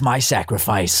 That's my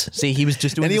sacrifice. See, he was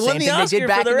just doing the same thing they did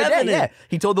back in the day. Yeah,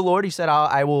 he told the Lord, he said,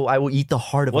 I will eat the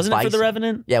heart of a bison. Wasn't it for The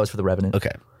Revenant? Yeah, it was for The Revenant.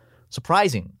 Okay.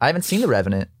 Surprising. I haven't seen The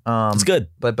Revenant. It's good.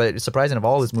 But it's surprising of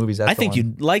all his movies. That's I think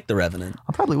you'd like The Revenant.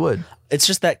 I probably would. It's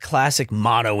just that classic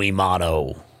motto-y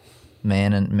motto.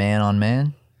 Man on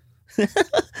man.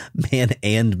 Man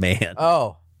and man.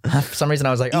 Oh. For some reason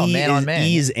I was like, man on man.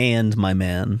 Ease and my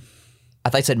man. I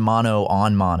thought you said mono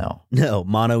on mono. No,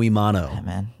 mono-y mono. Yeah,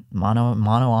 man. Mono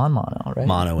on mono, right?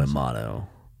 Mono and mono.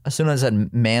 As soon as I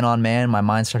said man on man, my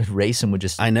mind started racing with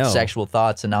just sexual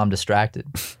thoughts, and now I'm distracted.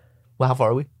 Well, how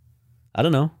far are we? I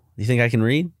don't know. You think I can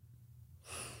read?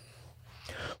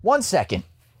 1 second.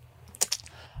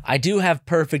 I do have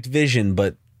perfect vision,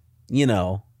 but,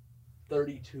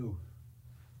 32.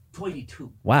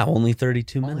 22. Wow, only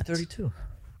 32 minutes. Only 32.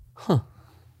 Huh.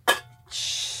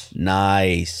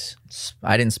 Nice.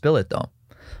 I didn't spill it, though.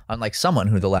 Unlike someone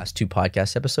who the last 2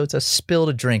 podcast episodes has spilled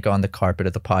a drink on the carpet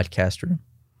of the podcast room.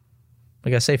 What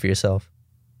you gotta say for yourself?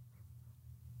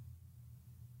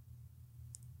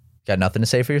 Got nothing to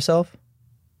say for yourself?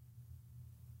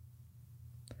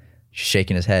 He's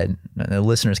shaking his head. The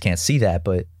listeners can't see that,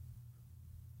 but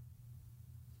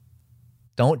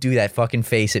don't do that fucking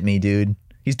face at me, dude.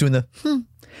 He's doing the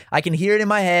I can hear it in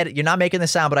my head. You're not making the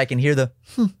sound, but I can hear the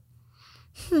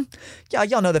Yeah,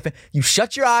 y'all know that. You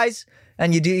shut your eyes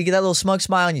and you get that little smug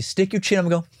smile and you stick your chin up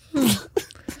and go,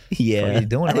 Yeah. What are you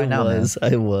doing right now, man?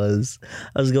 I was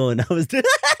oh,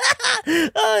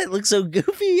 it looks so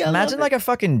goofy. Imagine like a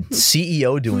fucking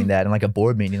CEO doing that in like a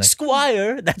board meeting. Like,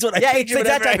 Squire. That's what I picture. It's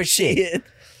that type of shit.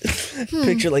 shit.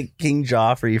 Picture like King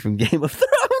Joffrey from Game of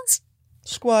Thrones.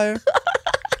 Squire.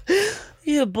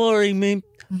 You're boring me.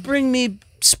 Bring me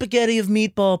spaghetti of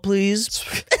meatball, please.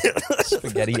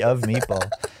 Spaghetti of meatball.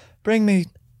 Bring me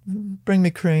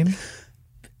cream.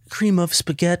 Cream of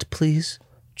spaghetti, please.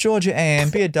 Georgia Ann,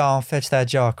 be a doll, fetch that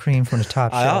jar of cream from the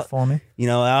top shelf for me.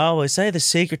 I always say the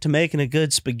secret to making a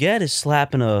good spaghetti is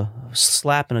slapping a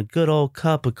good old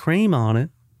cup of cream on it.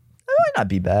 That might not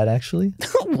be bad, actually.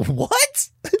 What?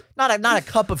 Not a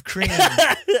cup of cream.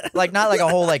 Like not like a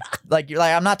whole like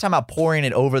I'm not talking about pouring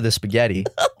it over the spaghetti.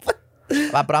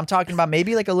 But I'm talking about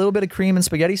maybe like a little bit of cream and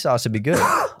spaghetti sauce would be good.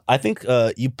 I think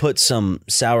you put some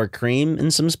sour cream in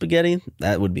some spaghetti.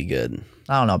 That would be good.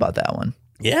 I don't know about that one.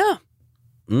 Yeah.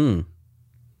 You're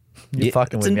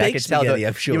fucking with me. I could tell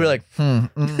I'm sure. You were like, No,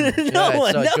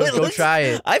 go try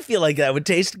it. I feel like that would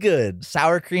taste good.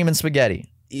 Sour cream and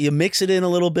spaghetti. You mix it in a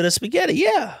little bit of spaghetti.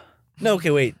 Yeah. No,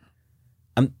 okay, wait.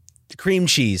 Cream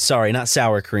cheese. Sorry, not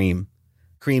sour cream.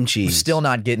 Cream cheese. I'm still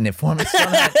not getting it for me.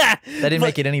 That didn't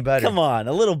make it any better. Come on,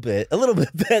 a little bit better. A little bit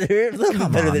better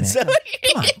than sour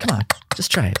cream. Come on.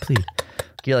 Just try it, please.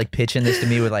 You're like pitching this to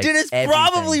me with like, dude, it's everything.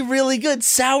 Probably really good.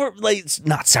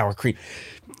 Not sour cream.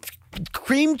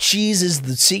 Cream cheese is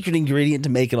the secret ingredient to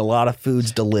making a lot of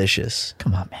foods delicious.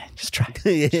 Come on, man. Just try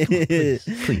it.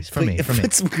 Please, for me.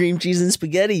 Put some cream cheese in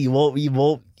spaghetti. You won't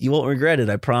regret it.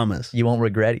 I promise. You won't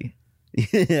regret it.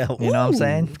 Yeah. You know what I'm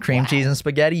saying? Cream cheese and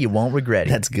spaghetti, you won't regret it.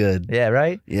 That's good. Yeah,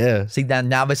 right? Yeah. See,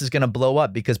 now this is going to blow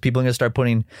up because people are going to start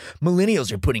millennials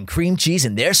are putting cream cheese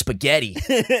in their spaghetti.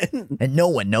 And no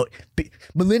one knows.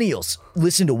 Millennials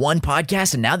listen to one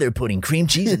podcast and now they're putting cream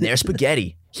cheese in their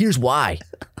spaghetti. Here's why.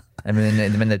 And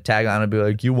then the tagline will be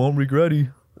like, you won't regret it.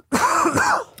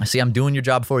 See, I'm doing your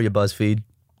job for you, BuzzFeed.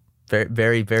 Very,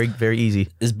 very, very, very easy.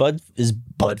 Is BuzzFeed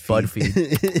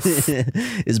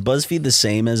is BuzzFeed the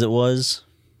same as it was?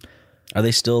 Are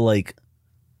they still like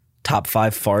top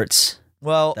 5 farts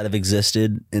that have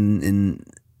existed in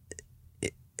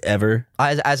ever?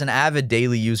 As an avid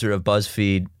daily user of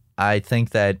BuzzFeed, I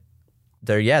think that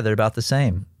they're about the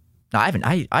same. No, I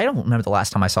don't remember the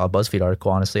last time I saw a BuzzFeed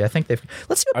article. Honestly, I think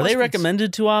let's see. Are they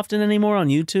recommended too often anymore on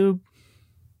YouTube?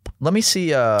 Let me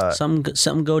see.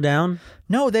 Something go down?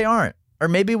 No, they aren't. Or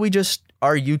maybe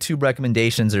our YouTube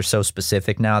recommendations are so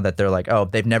specific now that they're like, oh,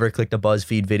 they've never clicked a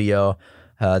BuzzFeed video.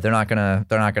 They're not gonna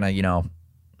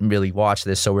really watch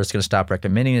this, so we're just gonna stop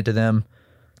recommending it to them.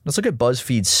 Let's look at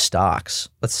BuzzFeed stocks.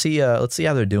 Let's see how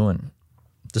they're doing.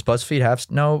 Does BuzzFeed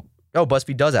have no? Oh,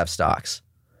 BuzzFeed does have stocks.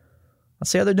 Let's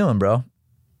see how they're doing, bro.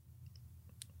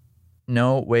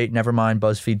 No, wait, never mind.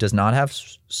 BuzzFeed does not have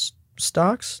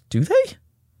stocks. Do they?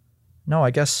 No, I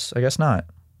guess not.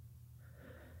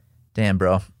 Damn,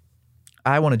 bro.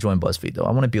 I want to join BuzzFeed though.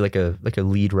 I want to be like a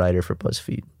lead writer for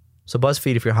BuzzFeed. So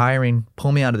BuzzFeed, if you're hiring,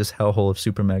 pull me out of this hellhole of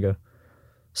Super Mega.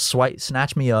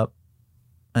 Snatch me up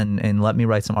and let me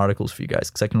write some articles for you guys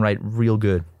because I can write real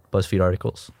good BuzzFeed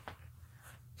articles.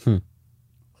 That's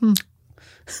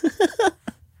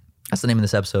the name of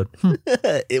this episode.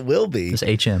 It will be. It's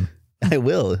HM. I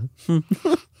will.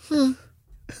 It's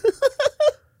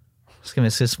gonna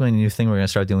be a new thing we're gonna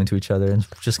start doing to each other, and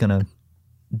it's just gonna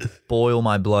boil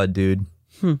my blood, dude.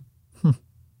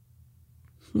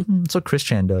 That's what Chris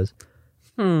Chan does.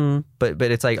 But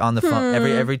it's like on the phone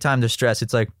every time they're stressed.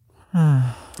 It's like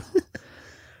I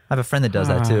have a friend that does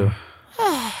that too.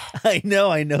 I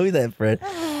know that, Fred.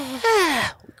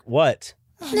 What?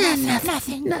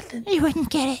 Nothing. You wouldn't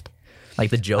get it.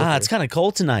 Like the Joker. It's kind of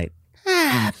cold tonight.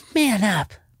 Man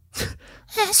up.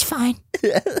 That's fine.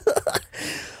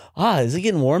 Is it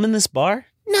getting warm in this bar?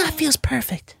 No, it feels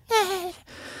perfect.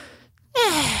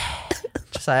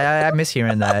 Just I miss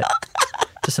hearing that.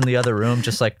 Just in the other room,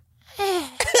 just like.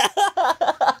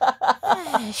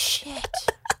 Shit.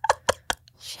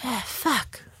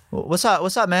 Fuck. What's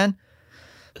up, man?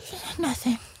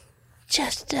 Nothing.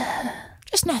 Just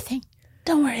nothing.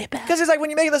 Don't worry about it. Because it's like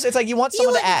when you make this, it's like you want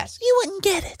someone to ask. You wouldn't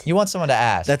get it. You want someone to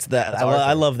ask. That's that. That's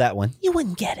I love that one. You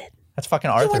wouldn't get it. That's fucking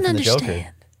You Arthur wouldn't from the Joker.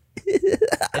 understand.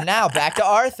 And now back to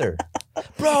Arthur.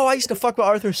 Bro, I used to fuck with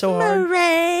Arthur so hard.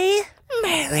 Murray.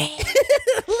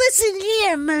 Listen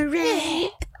here, Murray.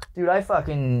 Dude,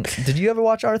 Did you ever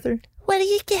watch Arthur? What do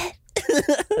you get?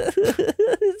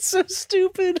 It's so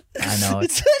stupid. I know.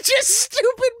 It's such a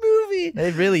stupid movie.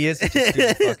 It really is such a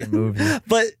stupid fucking movie.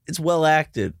 But it's well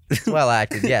acted. Well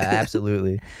acted, yeah,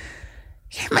 absolutely.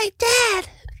 You're my dad.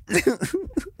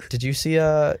 Did you see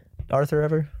Arthur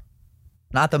ever?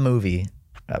 Not the movie.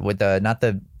 Not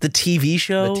the TV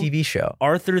show? The TV show.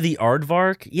 Arthur the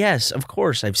Aardvark? Yes, of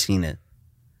course I've seen it.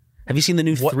 Have you seen the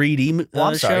new 3D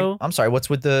I'm sorry. show? I'm sorry. What's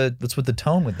with the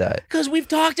tone with that? Because we've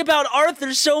talked about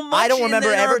Arthur so much. I don't remember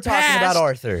ever talking about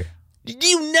Arthur.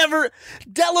 You never.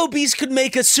 Delobeast could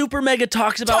make a super mega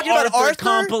talks about Arthur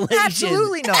compilation.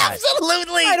 Absolutely not.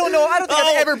 Absolutely. I don't know. I don't think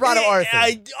I've ever brought up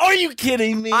Arthur. Are you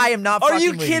kidding me? I am not. Are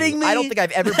you fucking with kidding me? I don't think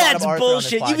I've ever brought up Arthur. That's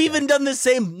bullshit. On this You've even done the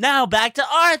same now back to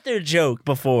Arthur joke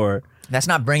before. That's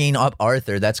not bringing up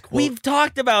Arthur. That's cool. We've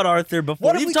talked about Arthur before.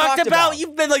 What have we talked about?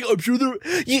 You've been like, I'm sure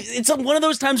it's one of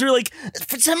those times where like,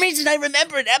 for some reason I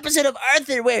remember an episode of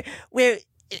Arthur where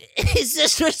his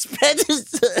sister spreads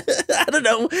I don't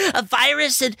know, a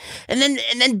virus and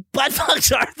then butt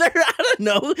fucks Arthur. I don't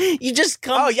know. You just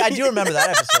come. Oh yeah, I do remember that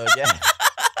episode. Yeah,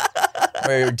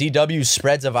 where DW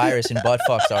spreads a virus and butt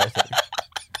fucks Arthur.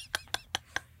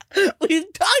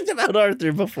 We've talked about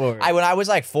Arthur before. When I was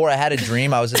like 4, I had a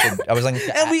dream. I was like,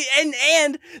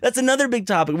 and that's another big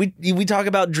topic. We talk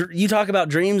about you talk about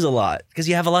dreams a lot because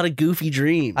you have a lot of goofy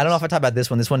dreams. I don't know if I talk about this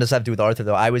one. This one does have to do with Arthur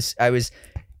though. I was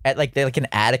at like an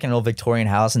attic in an old Victorian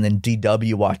house, and then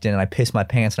DW walked in, and I pissed my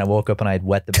pants, and I woke up and I had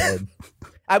wet the bed.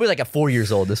 I was like at 4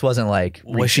 years old. This wasn't like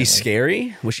was she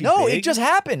scary? Was she no? big? It just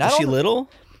happened. Was she little?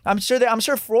 I'm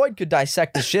sure Freud could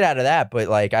dissect the shit out of that, but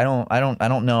like I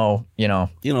don't know. You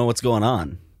know what's going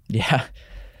on. Yeah,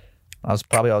 I was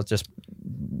just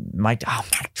my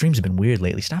dreams have been weird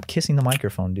lately. Stop kissing the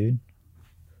microphone, dude.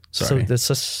 Sorry. So there's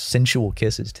such sensual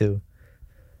kisses too.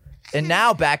 And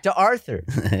now back to Arthur.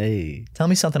 Hey, tell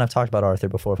me something I've talked about Arthur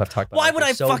before. If I've talked about why Arthur would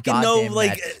I so fucking know? goddamn Like,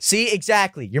 mad. See,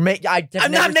 exactly.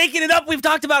 I'm not making it up. We've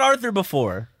talked about Arthur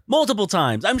before. Multiple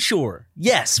times, I'm sure.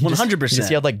 Yes, 100%. You just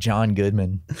yelled like John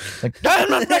Goodman, like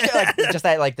just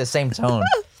that like the same tone.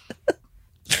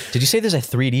 Did you say there's a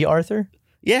 3D Arthur?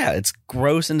 Yeah, it's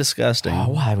gross and disgusting. Oh,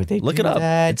 why would they look do it up?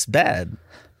 that? It's bad.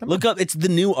 Look up. It's the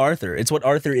new Arthur. It's what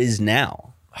Arthur is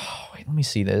now. Oh, wait, let me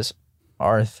see this.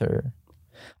 Arthur.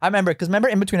 I remember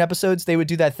in between episodes they would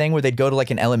do that thing where they'd go to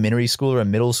like an elementary school or a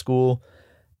middle school,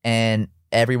 and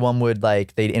everyone would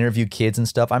like they'd interview kids and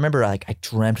stuff. I remember like I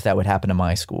dreamt that would happen to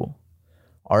my school.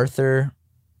 Arthur,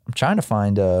 I'm trying to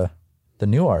find the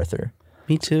new Arthur.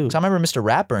 Me too. So I remember Mr.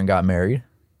 Ratburn got married.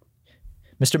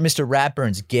 Mr.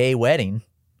 Ratburn's gay wedding.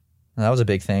 That was a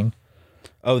big thing.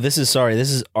 Oh, this is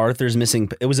Arthur's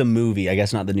Missing. It was a movie, I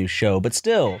guess, not the new show, but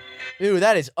still. Ew,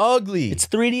 that is ugly. It's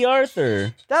 3D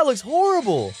Arthur. That looks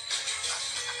horrible.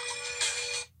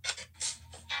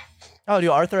 Oh,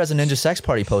 dude, Arthur has a Ninja Sex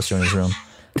Party poster in his room.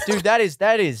 Dude, that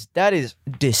is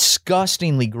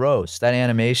disgustingly gross. That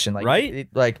animation, like, right?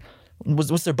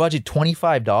 What's their budget?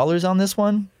 $25 on this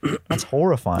one? That's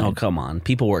horrifying. Oh, come on,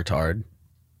 people worked hard.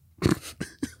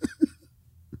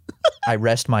 I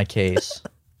rest my case.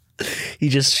 He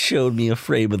just showed me a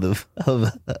frame of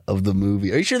the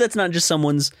movie. Are you sure that's not just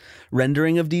someone's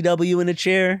rendering of DW in a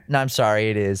chair? No, I'm sorry,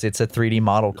 it is. It's a 3D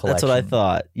model collection. That's what I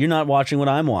thought. You're not watching what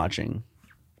I'm watching.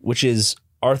 which is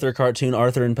Arthur cartoon,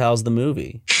 Arthur and Pals the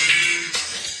movie.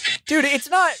 Dude, it's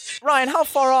not. Ryan, how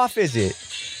far off is it?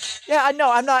 Yeah, I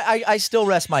know. I'm not. I still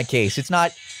rest my case. It's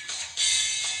not.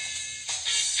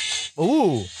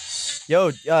 Ooh.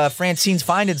 Yo, Francine's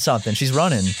finding something. She's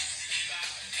running.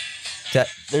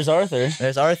 There's Arthur.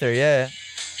 There's Arthur, yeah.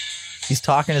 He's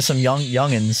talking to some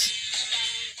youngins.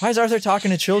 Why is Arthur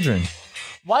talking to children?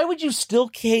 Why would you still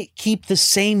keep the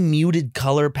same muted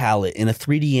color palette in a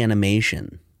 3D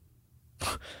animation?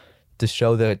 To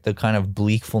show the kind of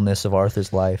bleakfulness of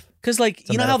Arthur's life. Because, like,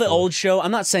 you know how the old show,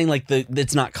 I'm not saying, like,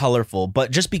 it's not colorful,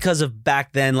 but just because of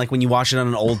back then, like, when you watch it on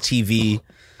an old TV,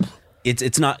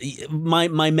 it's not,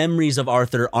 my memories of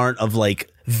Arthur aren't of, like,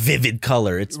 vivid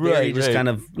color. It's very just kind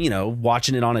of, you know,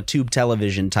 watching it on a tube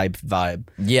television type vibe.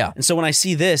 Yeah. And so when I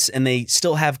see this and they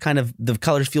still have kind of, the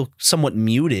colors feel somewhat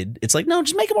muted, it's like, no,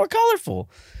 just make it more colorful.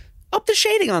 Up the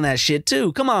shading on that shit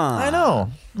too. Come on. I know.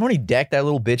 When he decked that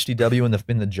little bitch DW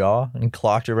in the jaw and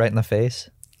clocked her right in the face.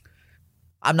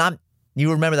 I'm not.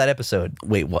 You remember that episode?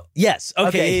 Wait, what? Yes.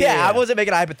 Okay. Yeah. I wasn't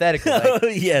making a hypothetical. Like,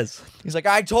 yes. He's like,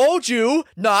 I told you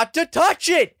not to touch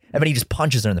it. And then he just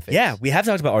punches her in the face. Yeah, we have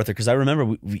talked about Arthur because I remember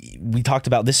we talked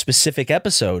about this specific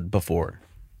episode before.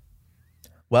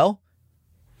 Well,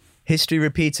 history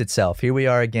repeats itself. Here we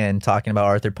are again talking about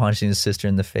Arthur punching his sister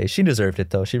in the face. She deserved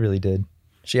it though. She really did.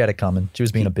 She had it coming. She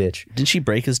was being a bitch. Didn't she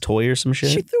break his toy or some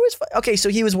shit? She threw his. Okay, so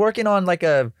he was working on like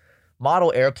a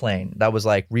model airplane that was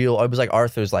like real. It was like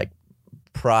Arthur's like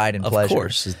pride and pleasure. Of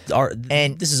course.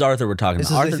 And this is Arthur we're talking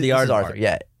about. Arthur the Aardvark.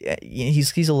 Yeah,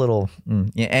 he's a little.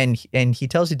 Yeah, and he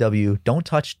tells DW, don't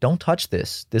touch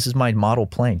this. This is my model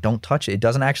plane. Don't touch it. It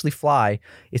doesn't actually fly.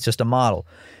 It's just a model.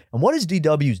 And what does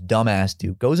DW's dumbass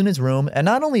do? Goes in his room and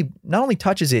not only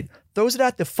touches it, throws it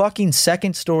out the fucking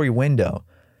second story window.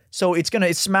 So it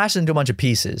smashes into a bunch of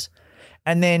pieces.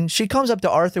 And then she comes up to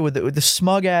Arthur with the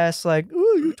smug ass like,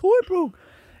 "Oh, your toy broke."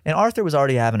 And Arthur was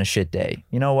already having a shit day.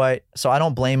 You know what? So I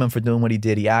don't blame him for doing what he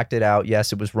did. He acted out.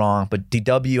 Yes, it was wrong, but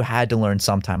DW had to learn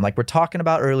sometime. Like we're talking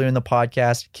about earlier in the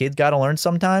podcast, kids got to learn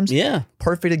sometimes. Yeah.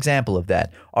 Perfect example of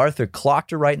that. Arthur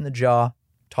clocked her right in the jaw,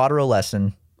 taught her a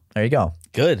lesson. There you go.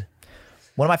 Good.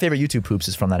 One of my favorite YouTube poops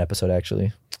is from that episode,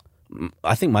 actually.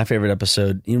 I think my favorite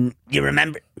episode. You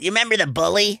remember the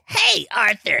bully? Hey,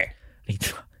 Arthur.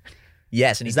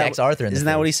 Yes, and he decks Arthur in the Isn't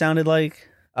that what he sounded like?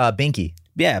 Binky.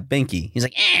 Yeah, Binky. He's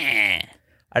like, eh.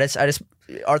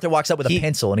 Arthur walks up with a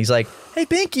pencil and he's like, "Hey,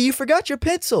 Binky, you forgot your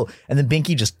pencil." And then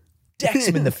Binky just decks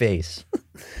him in the face.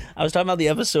 I was talking about the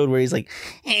episode where he's like,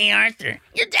 Hey, Arthur,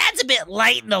 your dad's a bit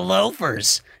light in the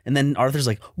loafers. and then Arthur's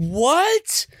like,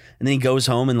 what? And then he goes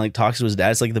home and like talks to his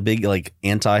dad. It's like the big like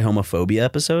anti-homophobia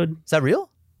episode. Is that real?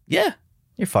 Yeah.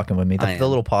 You're fucking with me. The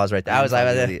little pause right there. I was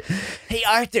like, Hey,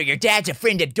 Arthur, your dad's a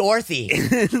friend of Dorothy.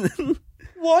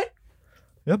 what?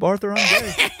 Yep, Arthur,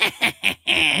 I'm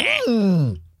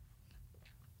gay.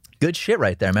 Good shit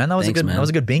right there, man. That was Thanks,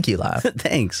 a good Binky laugh.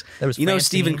 Thanks. There was Steven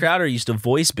Francine. Crowder used to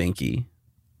voice Binky.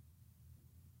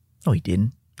 Oh, he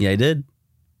didn't. Yeah, he did.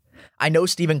 I know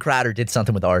Steven Crowder did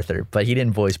something with Arthur, but he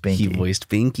didn't voice Binky. He voiced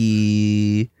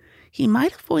Binky. He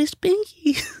might have voiced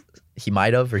Binky. He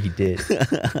might have, or he did.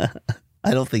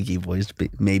 I don't think he voiced.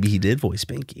 Maybe he did voice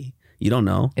Binky. You don't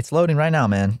know. It's loading right now,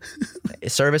 man.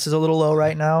 Service is a little low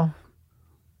right now.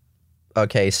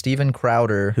 Okay, Steven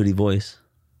Crowder. Who'd he voice?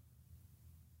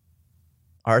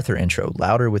 Arthur intro,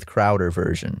 louder with Crowder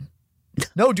version.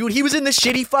 No, dude, he was in the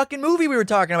shitty fucking movie we were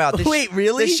talking about. Wait,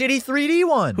 really? The shitty 3D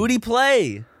one. Who'd he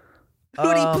play?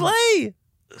 Who'd he play?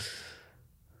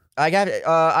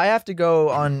 I have to go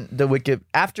on the wiki.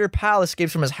 After Pal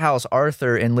escapes from his house,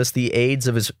 Arthur enlists the aid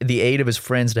of his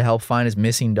friends to help find his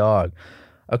missing dog.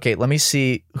 Okay, let me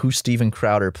see who Steven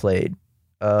Crowder played.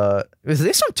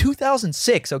 This from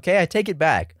 2006. Okay, I take it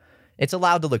back. It's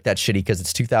allowed to look that shitty because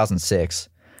it's 2006.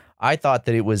 I thought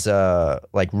that it was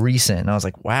like recent, and I was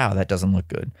like, wow, that doesn't look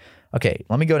good. Okay,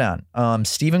 let me go down.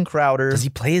 Steven Crowder. Does he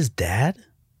play his dad?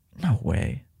 No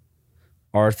way.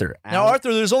 Arthur. Now,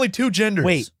 Arthur, there's only two genders.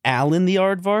 Wait, Alan the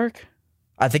Aardvark?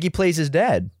 I think he plays his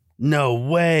dad. No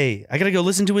way. I gotta go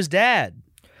listen to his dad.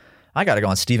 I gotta go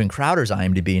on Steven Crowder's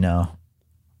IMDb now.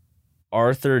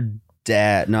 Arthur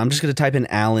dad. No, I'm just gonna type in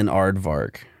Alan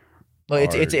Aardvark. Well,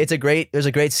 it's a great. There's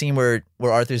a great scene where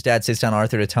Arthur's dad sits down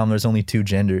Arthur to tell him there's only two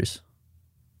genders.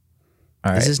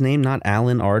 All right. Is his name not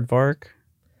Alan Aardvark?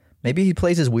 Maybe he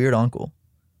plays his weird uncle.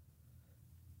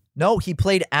 No, he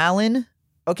played Alan.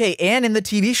 Okay, and in the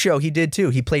TV show he did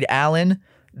too. He played Alan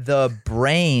the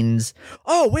Brains.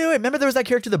 Oh, wait. Remember there was that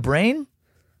character, the Brain?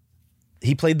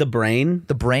 He played the Brain?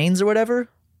 The Brains or whatever?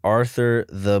 Arthur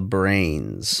the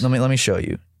Brains. Let me show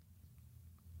you.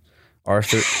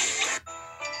 Arthur.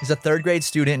 He's a third grade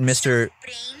student, and Mr.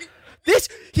 Brain,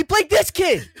 He played this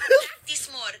kid. practice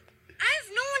more. I have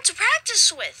no one to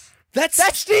practice with. That's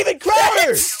Steven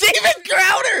Crowder. Steven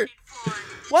Crowder.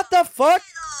 What the fuck?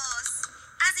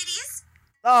 As it is?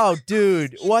 Oh,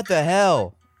 dude, what the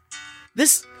hell?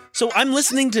 So I'm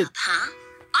listening to. Huh?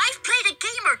 I've played a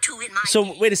game or two in my So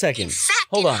day. wait a second. In fact,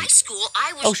 Hold in on. high school,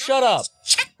 I was Oh, shut up.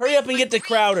 checkmate Hurry up and get to with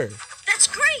Crowder. That's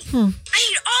great. I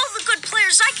need all the good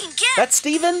players I can get. That's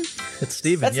Steven? It's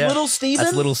Steven. That's yeah. little Steven?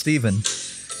 That's little Steven.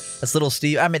 That's little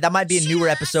Steve. I mean, that might be a newer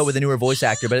episode with a newer voice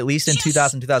actor, but at least in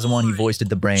 2000, 2001, he voiced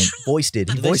the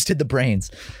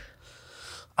brains.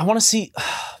 I want to see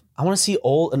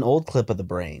an old clip of the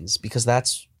brains because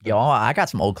that's. Yo, I got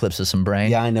some old clips of some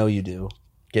brain. Yeah, I know you do.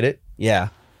 Get it? Yeah.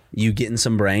 You getting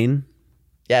some brain?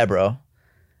 Yeah, bro.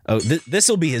 Oh, this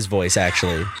will be his voice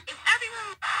actually.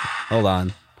 Hold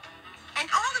on.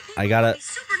 I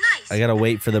gotta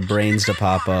wait for the brains to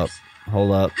pop up.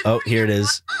 Hold up. Oh, here it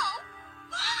is.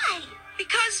 Why?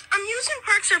 Because amusement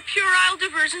parks are puerile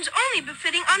diversions only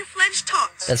befitting unfledged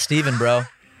tots. That's Steven, bro.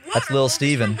 That's little Water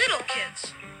Steven. for little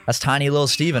kids. That's tiny little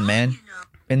Steven, man.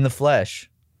 In the flesh.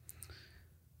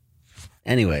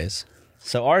 Anyways,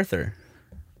 so Arthur.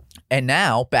 And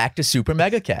now, back to Super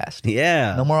Mega Cast.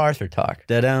 Yeah. No more Arthur talk.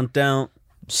 Da-down-down.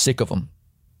 I'm sick of him.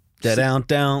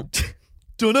 Da-down-down.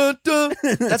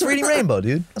 That's Reading Rainbow,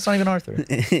 dude. That's not even Arthur.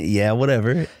 Yeah,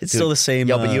 whatever. It's still the same.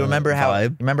 Yo, but you remember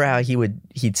vibe. how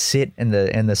he'd sit in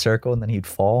the circle and then he'd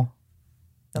fall?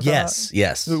 Yes.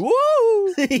 Woo!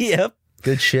 Yep.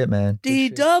 Good shit, man.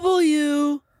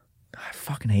 DW. I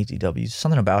fucking hate DW.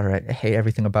 Something about her. I hate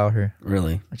everything about her.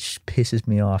 Really? It just pisses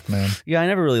me off, man. Yeah, I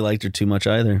never really liked her too much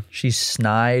either. She's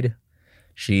snide.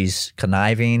 She's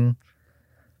conniving.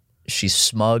 She's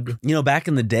smug. You know, back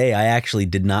in the day, I actually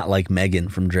did not like Megan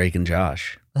from Drake and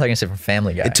Josh. I was gonna say from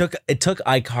Family Guy. It took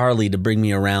iCarly to bring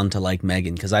me around to like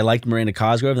Megan because I liked Miranda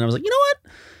Cosgrove, and I was like, you know what?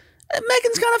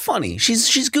 Megan's kind of funny. She's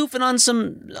goofing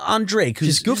on Drake.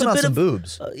 She's goofing on some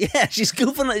boobs. Yeah, she's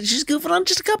goofing on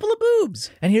just a couple of boobs.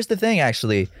 And here's the thing,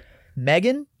 actually,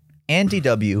 Megan and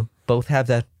DW both have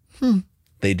that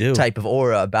They do. type of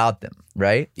aura about them,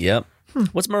 right? Yep.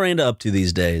 What's Miranda up to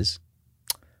these days?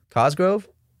 Cosgrove.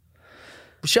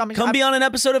 Come be on an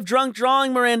episode of Drunk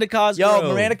Drawing, Miranda Cosgrove.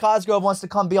 Yo, Miranda Cosgrove wants to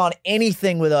come be on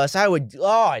anything with us.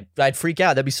 I'd freak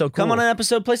out. That'd be so cool. Come on an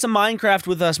episode, play some Minecraft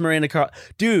with us, Miranda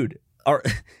Dude,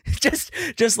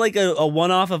 just like a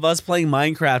one-off of us playing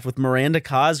Minecraft with Miranda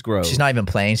Cosgrove. She's not even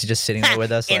playing. She's just sitting there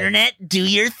with us. Internet, do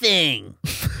your thing.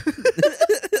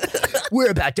 We're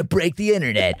about to break the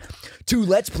internet. 2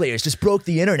 Let's Players just broke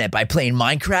the internet by playing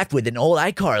Minecraft with an old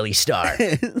iCarly star.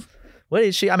 What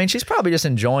is she? I mean, she's probably just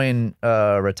enjoying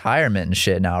retirement and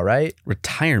shit now, right?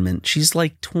 Retirement? She's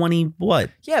like 20 what?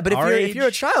 Yeah, but if you're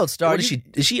a child star, what is she?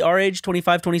 Is she our age,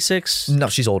 25, 26? No,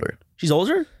 she's older. She's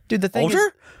older? Dude, the thing older?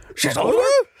 is... She's older?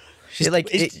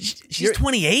 She's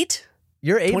 28?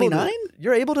 You're able 29?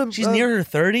 You're able to... She's near her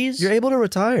 30s? You're able to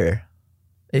retire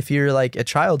if you're like a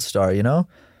child star, you know?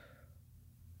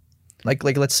 Like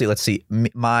let's see.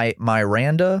 My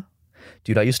Miranda...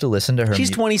 Dude, I used to listen to her.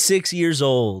 She's 26 years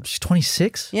old. She's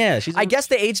 26? Yeah. I guess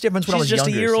the age difference when I was just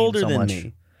younger a year older so than much.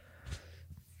 me.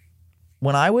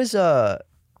 When I was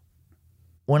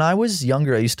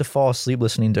younger, I used to fall asleep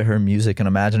listening to her music and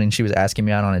imagining she was asking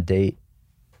me out on a date.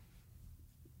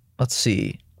 Let's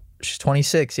see. She's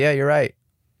 26. Yeah, you're right.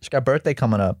 She's got a birthday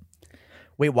coming up.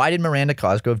 Wait, why did Miranda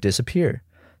Cosgrove disappear?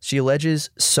 She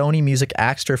alleges Sony Music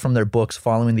axed her from their books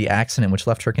following the accident, which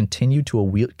left her confined to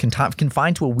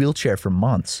a wheelchair for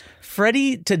months.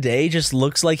 Freddie today just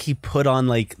looks like he put on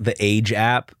like the age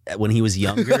app when he was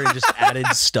younger and just added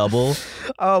stubble.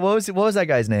 Oh, what was that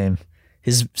guy's name?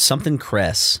 His something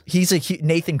Kress. He's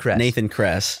Nathan Kress. Nathan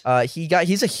Kress.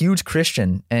 He's a huge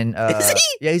Christian, and is he?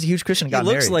 Yeah, he's a huge Christian. He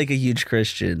looks like a huge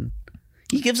Christian.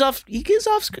 He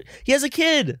has a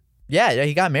kid. Yeah,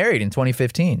 he got married in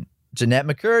 2015. Jeanette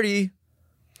McCurdy.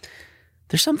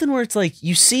 There's something where it's like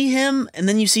you see him and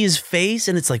then you see his face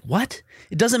and it's like, what?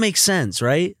 It doesn't make sense,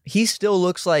 right? He still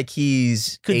looks like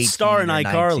he's could star in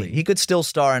iCarly. He could still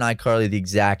star in iCarly the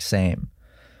exact same.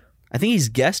 I think he's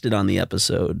guested on the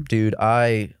episode. Dude,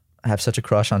 I have such a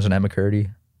crush on Jeanette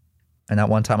McCurdy. And that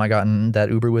one time I got in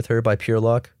that Uber with her by pure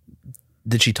luck.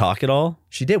 Did she talk at all?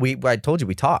 She did. I told you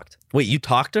we talked. Wait, you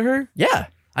talked to her? Yeah.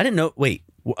 I didn't know. Wait,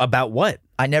 about what?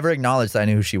 I never acknowledged that I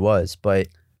knew who she was, but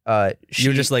you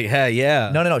were just like, hey,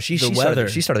 yeah. No. She started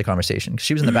the conversation.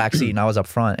 She was in the back seat and I was up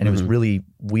front, and it was really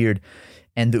weird.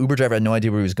 And the Uber driver had no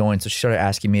idea where he was going, so she started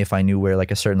asking me if I knew where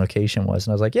like a certain location was,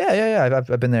 and I was like, yeah,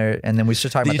 I've been there. And then we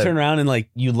started talking Did about. You turn around and like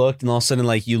you looked, and all of a sudden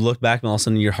like you looked back, and all of a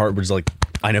sudden your heart was like,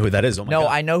 I know who that is. Oh my No,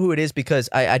 God. I know who it is because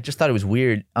I just thought it was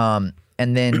weird.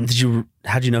 And then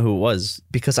How'd you know who it was?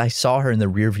 because I saw her in the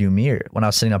rearview mirror when I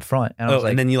was sitting up front, and I was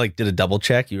like, and then you like did a double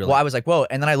check. You were well, I was like, whoa.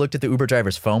 And then I looked at the Uber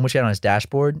driver's phone, which he had on his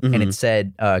dashboard, and it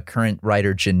said current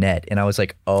rider Jeanette, and I was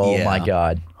like, oh Yeah. my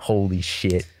God, holy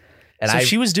shit. And so I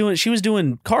she was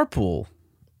doing carpool.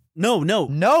 No.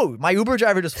 No, my Uber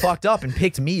driver just fucked up and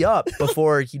picked me up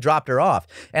before he dropped her off.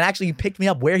 And actually, he picked me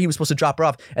up where he was supposed to drop her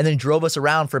off and then drove us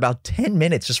around for about 10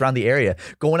 minutes just around the area,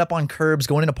 going up on curbs,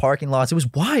 going into parking lots. It was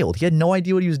wild. He had no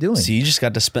idea what he was doing. So you just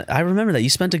got to spend. I remember that you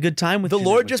spent a good time with The Jeanette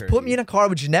Lord just McCurdy. put me in a car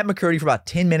with Jeanette McCurdy for about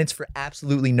 10 minutes for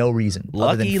absolutely no reason.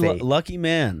 other than fate. Lucky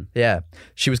man. Yeah.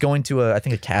 She was going to, I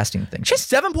think, a casting thing. She has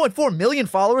 7.4 million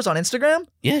followers on Instagram.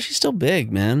 Yeah, she's still big,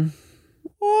 man.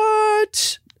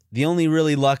 What? The only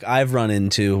really luck I've run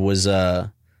into was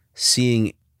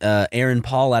seeing Aaron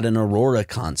Paul at an Aurora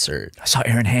concert. I saw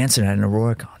Aaron Hansen at an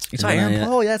Aurora concert. You saw And then Aaron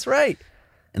Paul? Yeah, that's right.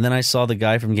 And then I saw the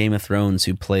guy from Game of Thrones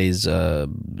who plays oh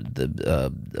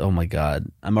my God.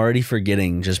 I'm already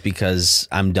forgetting just because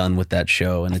I'm done with that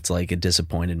show and it's like it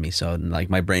disappointed me. So like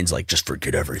my brain's like, just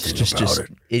forget everything about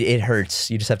it. It hurts.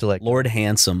 You just have to like. Lord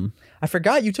Handsome. I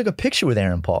forgot you took a picture with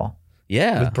Aaron Paul.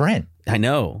 Yeah. With Brent. I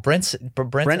know. Brent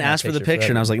asked for the picture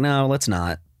and I was like, no, let's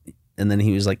not. And then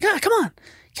he was like, ah, come on,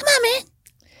 man.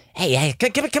 Hey,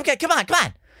 come on. Take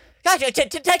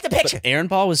the picture. But Aaron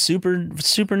Paul was super,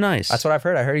 super nice. That's what I've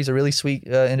heard. I heard he's a really sweet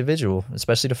individual,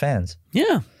 especially to fans.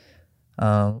 Yeah. We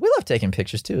love taking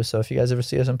pictures too. So if you guys ever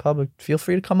see us in public, feel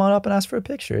free to come on up and ask for a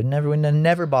picture. It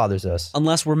never bothers us.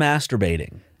 Unless we're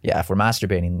masturbating. Yeah, if we're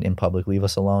masturbating in public, leave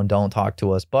us alone. Don't talk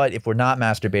to us. But if we're not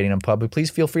masturbating in public,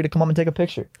 please feel free to come up and take a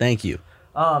picture. Thank you.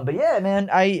 But yeah, man,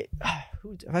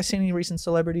 have I seen any recent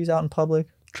celebrities out in public?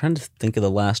 Trying to think of the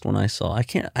last one I saw.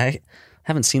 I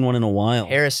haven't seen one in a while.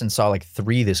 Harrison saw like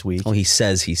 3 this week. Oh, he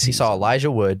says he sees. He saw Elijah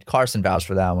Wood. Carson vouched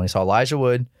for that one. He saw Elijah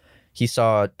Wood. He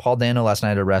saw Paul Dano last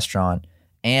night at a restaurant.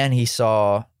 And he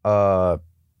saw the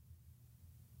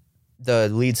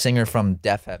lead singer from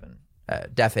Deaf Haven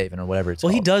or whatever it's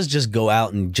Well, called. he does just go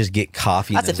out and just get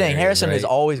coffee. That's the thing. Harrison is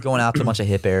always going out to a bunch of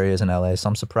hip areas in LA. So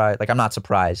I'm surprised. Like, I'm not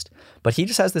surprised. But he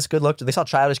just has this good look. They saw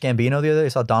Childish Gambino the other day. They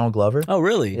saw Donald Glover. Oh,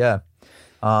 really? Yeah.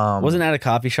 Wasn't at a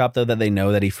coffee shop, though, that they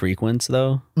know that he frequents,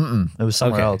 though? It was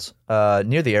somewhere Okay. else.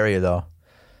 Near the area, though.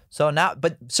 So now,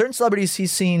 but certain celebrities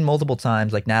he's seen multiple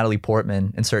times, like Natalie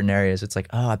Portman in certain areas. It's like,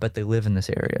 oh, I bet they live in this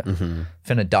area.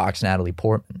 Finna dox Natalie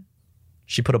Portman.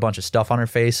 She put a bunch of stuff on her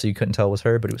face so you couldn't tell it was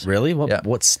her, but it was Really? Yeah.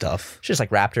 What stuff? She just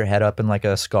like wrapped her head up in like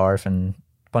a scarf and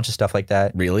a bunch of stuff like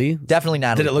that. Really? Definitely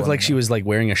Natalie. Did it look Portman, like she was like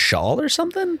wearing a shawl or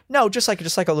something? No, just like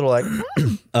a little like.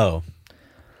 Oh.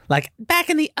 Like back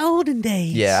in the olden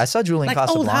days. Yeah, I saw Julian Like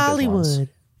Casablancas old Hollywood.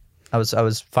 once. I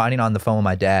was finding on the phone with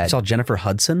my I dad. saw Jennifer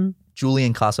Hudson.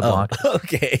 Julian Casablancas,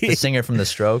 Okay. the singer from The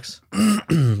Strokes.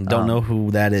 Don't know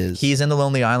who that is. He's in the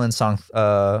Lonely Island song.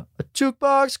 A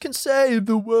jukebox can save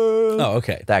the world. Oh,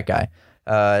 okay. That guy.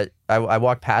 I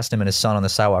walked past him and his son on the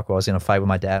sidewalk while I was in a fight with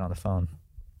my dad on the phone.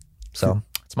 So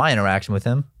it's my interaction with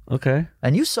him. Okay.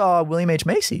 And you saw William H.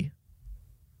 Macy.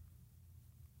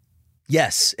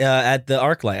 Yes, at the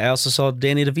ArcLight. I also saw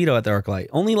Danny DeVito at the ArcLight.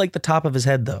 Only like the top of his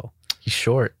head, though. He's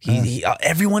short. He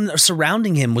everyone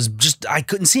surrounding him was just, I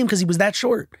couldn't see him because he was that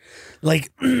short.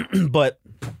 Like, but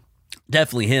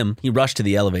definitely him. He rushed to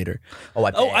the elevator. Oh,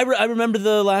 I remember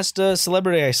the last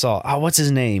celebrity I saw. Oh, what's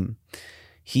his name?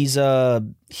 He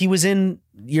was in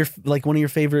your like one of your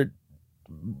favorite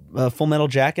Full Metal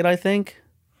Jacket, I think.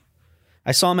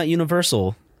 I saw him at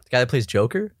Universal. The guy that plays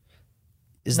Joker?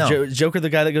 Is No. Joker the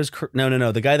guy that goes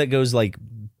no, the guy that goes like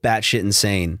batshit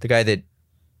insane. The guy that...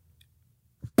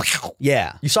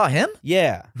 Yeah. You saw him?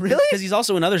 Yeah. Really? Because he's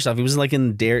also in other stuff. He was like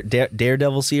in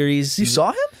Daredevil series. You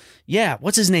saw him? Yeah.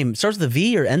 What's his name? Starts with a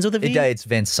V or ends with a V? It's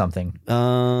Vince something.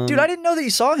 Dude, Dude, I didn't know that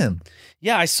you saw him.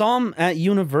 yeah, I saw him at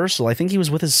Universal. I think he was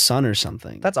with his son or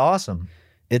something. That's awesome.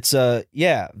 It's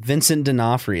Vincent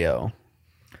D'Onofrio.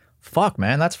 Fuck,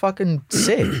 man. That's fucking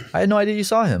sick. I had no idea you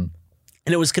saw him.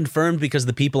 And it was confirmed because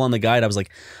the people on the guide, I was like,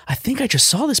 I think I just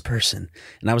saw this person.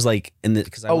 And I was like,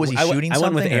 because was he shooting I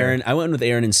went with something, or- Aaron. I went with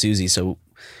Aaron and Susie. So,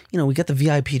 we got the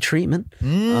VIP treatment.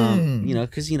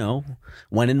 Because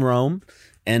when in Rome,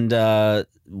 and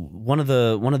one of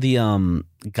the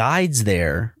guides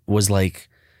there was like,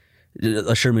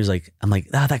 assured me, was like, I'm like,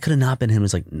 that could have not been him.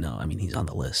 He's like, no, I mean, he's on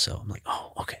the list. So I'm like,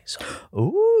 oh, okay. So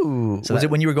Ooh. So was that- it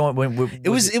when you were going... it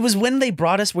was when they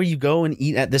brought us where you go and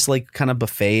eat at this like kind of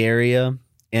buffet area,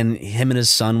 and him and his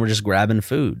son were just grabbing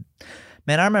food.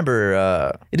 Man, I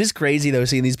remember... It is crazy though,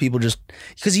 seeing these people just,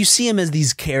 because you see them as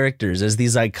these characters, as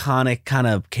these iconic kind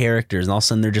of characters, and all of a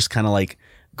sudden they're just kind of like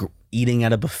eating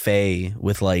at a buffet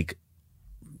with like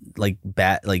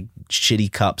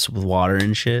shitty cups with water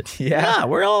and shit. Yeah.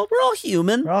 We're all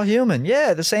human. We're all human.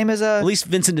 Yeah, the same as At least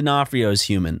Vincent D'Onofrio is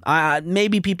human.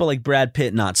 Maybe people like Brad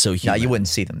Pitt not so human. No, you wouldn't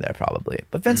see them there probably.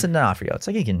 But Vincent D'Onofrio, it's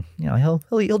like he can,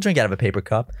 he'll drink out of a paper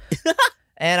cup.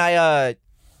 And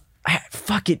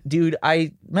fuck it, dude.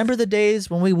 I remember the days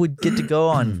when we would get to go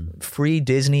on free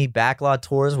Disney backlot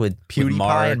tours with PewDiePie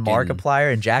Mark and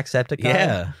Markiplier and Jacksepticeye.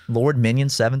 Yeah. Lord Minion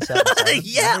 777.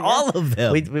 Yeah, all of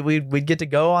them. We'd get to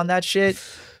go on that shit.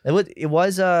 It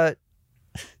was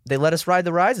they let us ride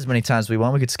the rides as many times as we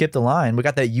want. We could skip the line. We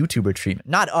got that YouTuber treatment.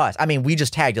 Not us. I mean, we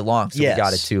just tagged along, so Yes. we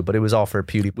got it too. But it was all for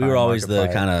PewDiePie. We were always the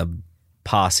Markiplier. kind of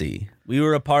posse. We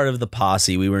were a part of the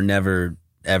posse. We were never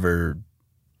ever.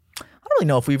 I don't really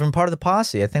know if we were even part of the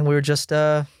posse. I think we were just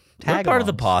We're part of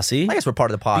the posse. I guess we're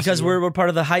part of the posse because we're part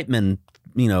of the hype men.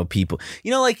 People.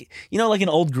 Like an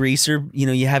old greaser.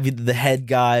 You have the head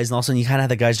guys, and all of a sudden you kind of have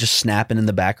the guys just snapping in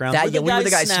the background. we were the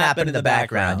guys snapping in the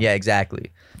background. Yeah,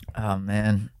 exactly. Oh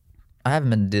man, I haven't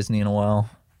been to Disney in a while.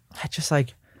 I just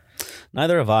like.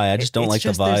 Neither have I. I just don't like the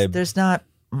vibe. There's not.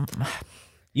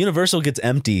 Universal gets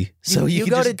empty, so you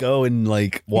can just go and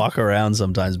walk around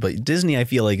sometimes. But Disney, I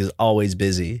feel like, is always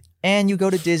busy. And you go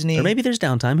to Disney, or maybe there's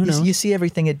downtime. Who knows? You see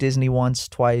everything at Disney once,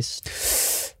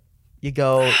 twice. You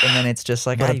go, and then it's just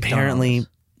like. But apparently,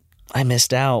 I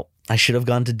missed out. I should have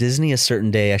gone to Disney a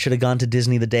certain day. I should have gone to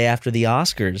Disney the day after the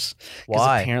Oscars.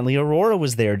 Why? Apparently, Aurora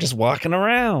was there, just walking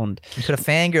around. You could have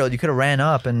fangirled. You could have ran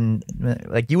up, and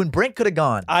you and Brink could have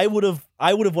gone. I would have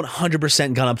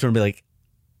 100% gone up to her and be like,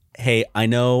 "Hey, I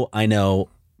know,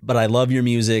 but I love your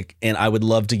music, and I would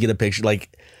love to get a picture."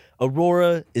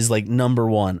 Aurora is number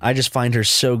one. I just find her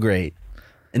so great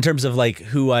in terms of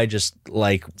who I just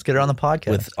like. Let's get her on the podcast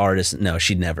with artists. No,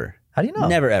 she'd never. How do you know?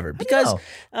 Never ever. Because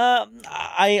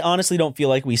I honestly don't feel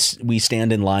like we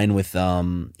stand in line with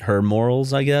her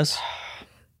morals, I guess.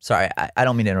 Sorry, I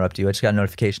don't mean to interrupt you. I just got a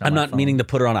notification. I'm not meaning to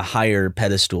put her on a higher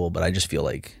pedestal, but I just feel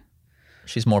like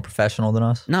she's more professional than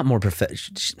us. Not more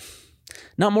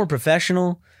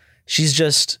professional. She's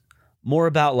just more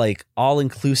about all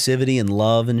inclusivity and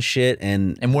love and shit,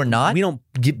 and we're not. We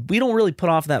don't really put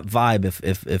off that vibe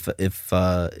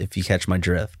if you catch my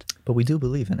drift. But we do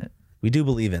believe in it. We do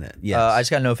believe in it. Yes. I just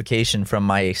got a notification from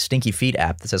my Stinky Feet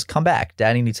app that says, "Come back,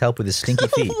 Daddy needs help with his stinky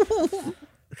feet."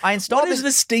 I installed What is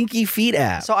the Stinky Feet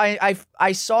app? So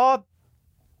I saw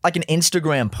an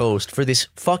Instagram post for this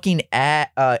fucking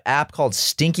app called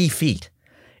Stinky Feet.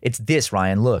 It's this,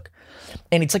 Ryan. Look.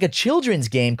 And it's like a children's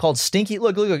game called Stinky.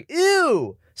 Look.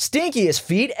 Ew! Stinkiest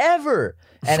feet ever.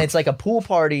 And it's like a pool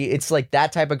party. It's like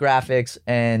that type of graphics.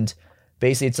 And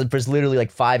basically, there's literally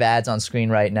 5 ads on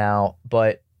screen right now.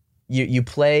 But you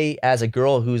play as a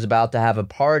girl who's about to have a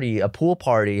pool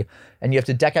party, and you have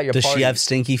to deck out your Does party. she have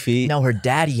stinky feet? No, her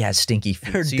daddy has stinky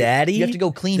feet. Her daddy? You have to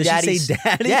go clean Does daddy's. she say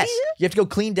daddy? Yes. You have to go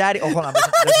clean daddy. Oh, hold on. There's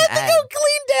an ad. Go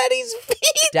clean daddy's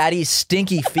feet. Daddy's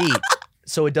stinky feet.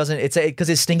 So it doesn't, it's because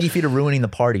his stinky feet are ruining the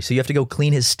party. So you have to go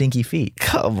clean his stinky feet.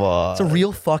 Come on. It's a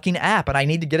real fucking app, and I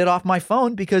need to get it off my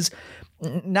phone because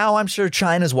now I'm sure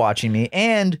China's watching me.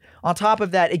 And on top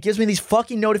of that, it gives me these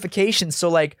fucking notifications.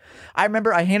 So I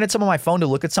remember I handed someone my phone to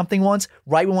look at something once,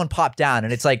 right when one popped down,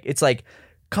 and it's like,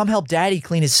 "Come help Daddy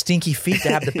clean his stinky feet to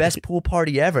have the best pool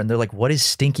party ever." And they're like, "What is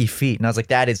stinky feet?" And I was like,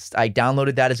 I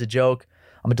downloaded that as a joke.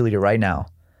 I'm gonna delete it right now.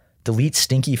 Delete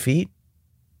stinky feet.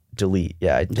 Delete.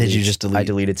 Yeah. Did you just delete? I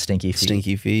deleted stinky feet.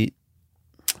 Stinky feet.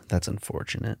 That's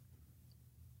unfortunate.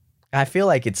 I feel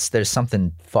like there's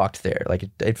something fucked there.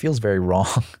 It feels very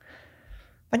wrong.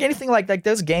 Anything like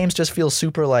those games just feel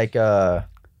super you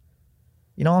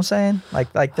know what I'm saying?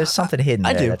 There's something hidden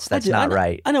there. That's not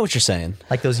right. I know what you're saying.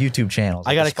 Like those YouTube channels.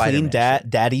 I gotta clean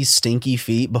daddy's stinky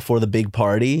feet before the big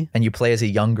party. And you play as a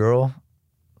young girl.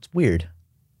 It's weird.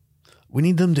 We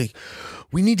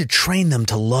need to train them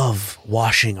to love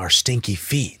washing our stinky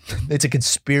feet. It's a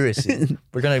conspiracy.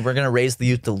 We're gonna raise the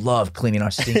youth to love cleaning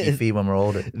our stinky feet when we're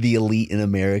older. The elite in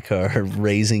America are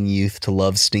raising youth to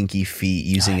love stinky feet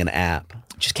using an app.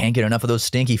 Just can't get enough of those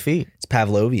stinky feet. It's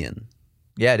Pavlovian.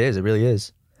 Yeah, it is. It really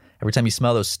is. Every time you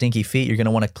smell those stinky feet, you're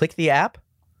gonna want to click the app,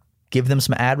 give them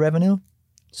some ad revenue.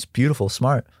 It's beautiful,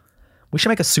 smart. We should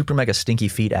make a super mega stinky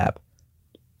feet app.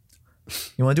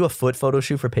 You want to do a foot photo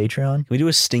shoot for Patreon? Can we do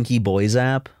a Stinky Boys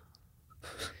app?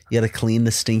 You got to clean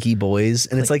the stinky boys,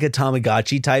 and it's like a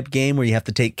Tamagotchi type game where you have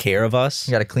to take care of us.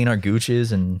 You got to clean our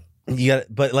gooches, and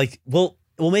but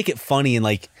we'll make it funny, and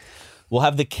we'll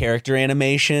have the character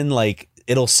animation,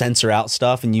 it'll censor out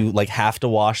stuff, and you have to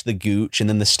wash the gooch, and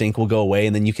then the stink will go away,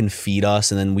 and then you can feed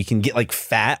us, and then we can get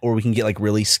fat, or we can get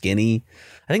really skinny.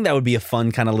 I think that would be a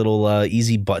fun kind of little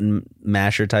easy button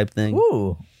masher type thing.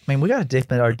 Ooh. I mean, we got to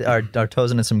dip our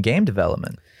toes into some game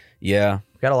development. Yeah.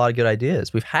 We've got a lot of good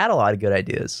ideas. We've had a lot of good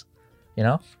ideas. You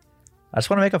know? I just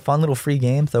want to make a fun little free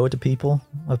game, throw it to people,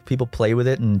 let people play with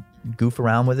it and goof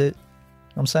around with it. You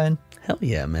know what I'm saying? Hell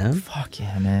yeah, man. Fuck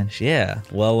yeah, man. Yeah.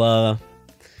 Well,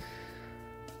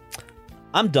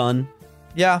 I'm done.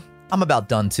 Yeah, I'm about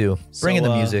done too. Bring in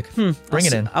the music. Bring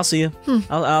it in. I'll see you.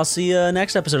 I'll see you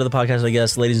next episode of the podcast, I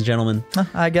guess, ladies and gentlemen.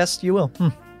 I guess you will.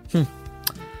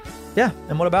 Yeah,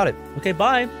 and what about it? Okay,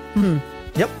 bye.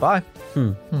 Yep, bye.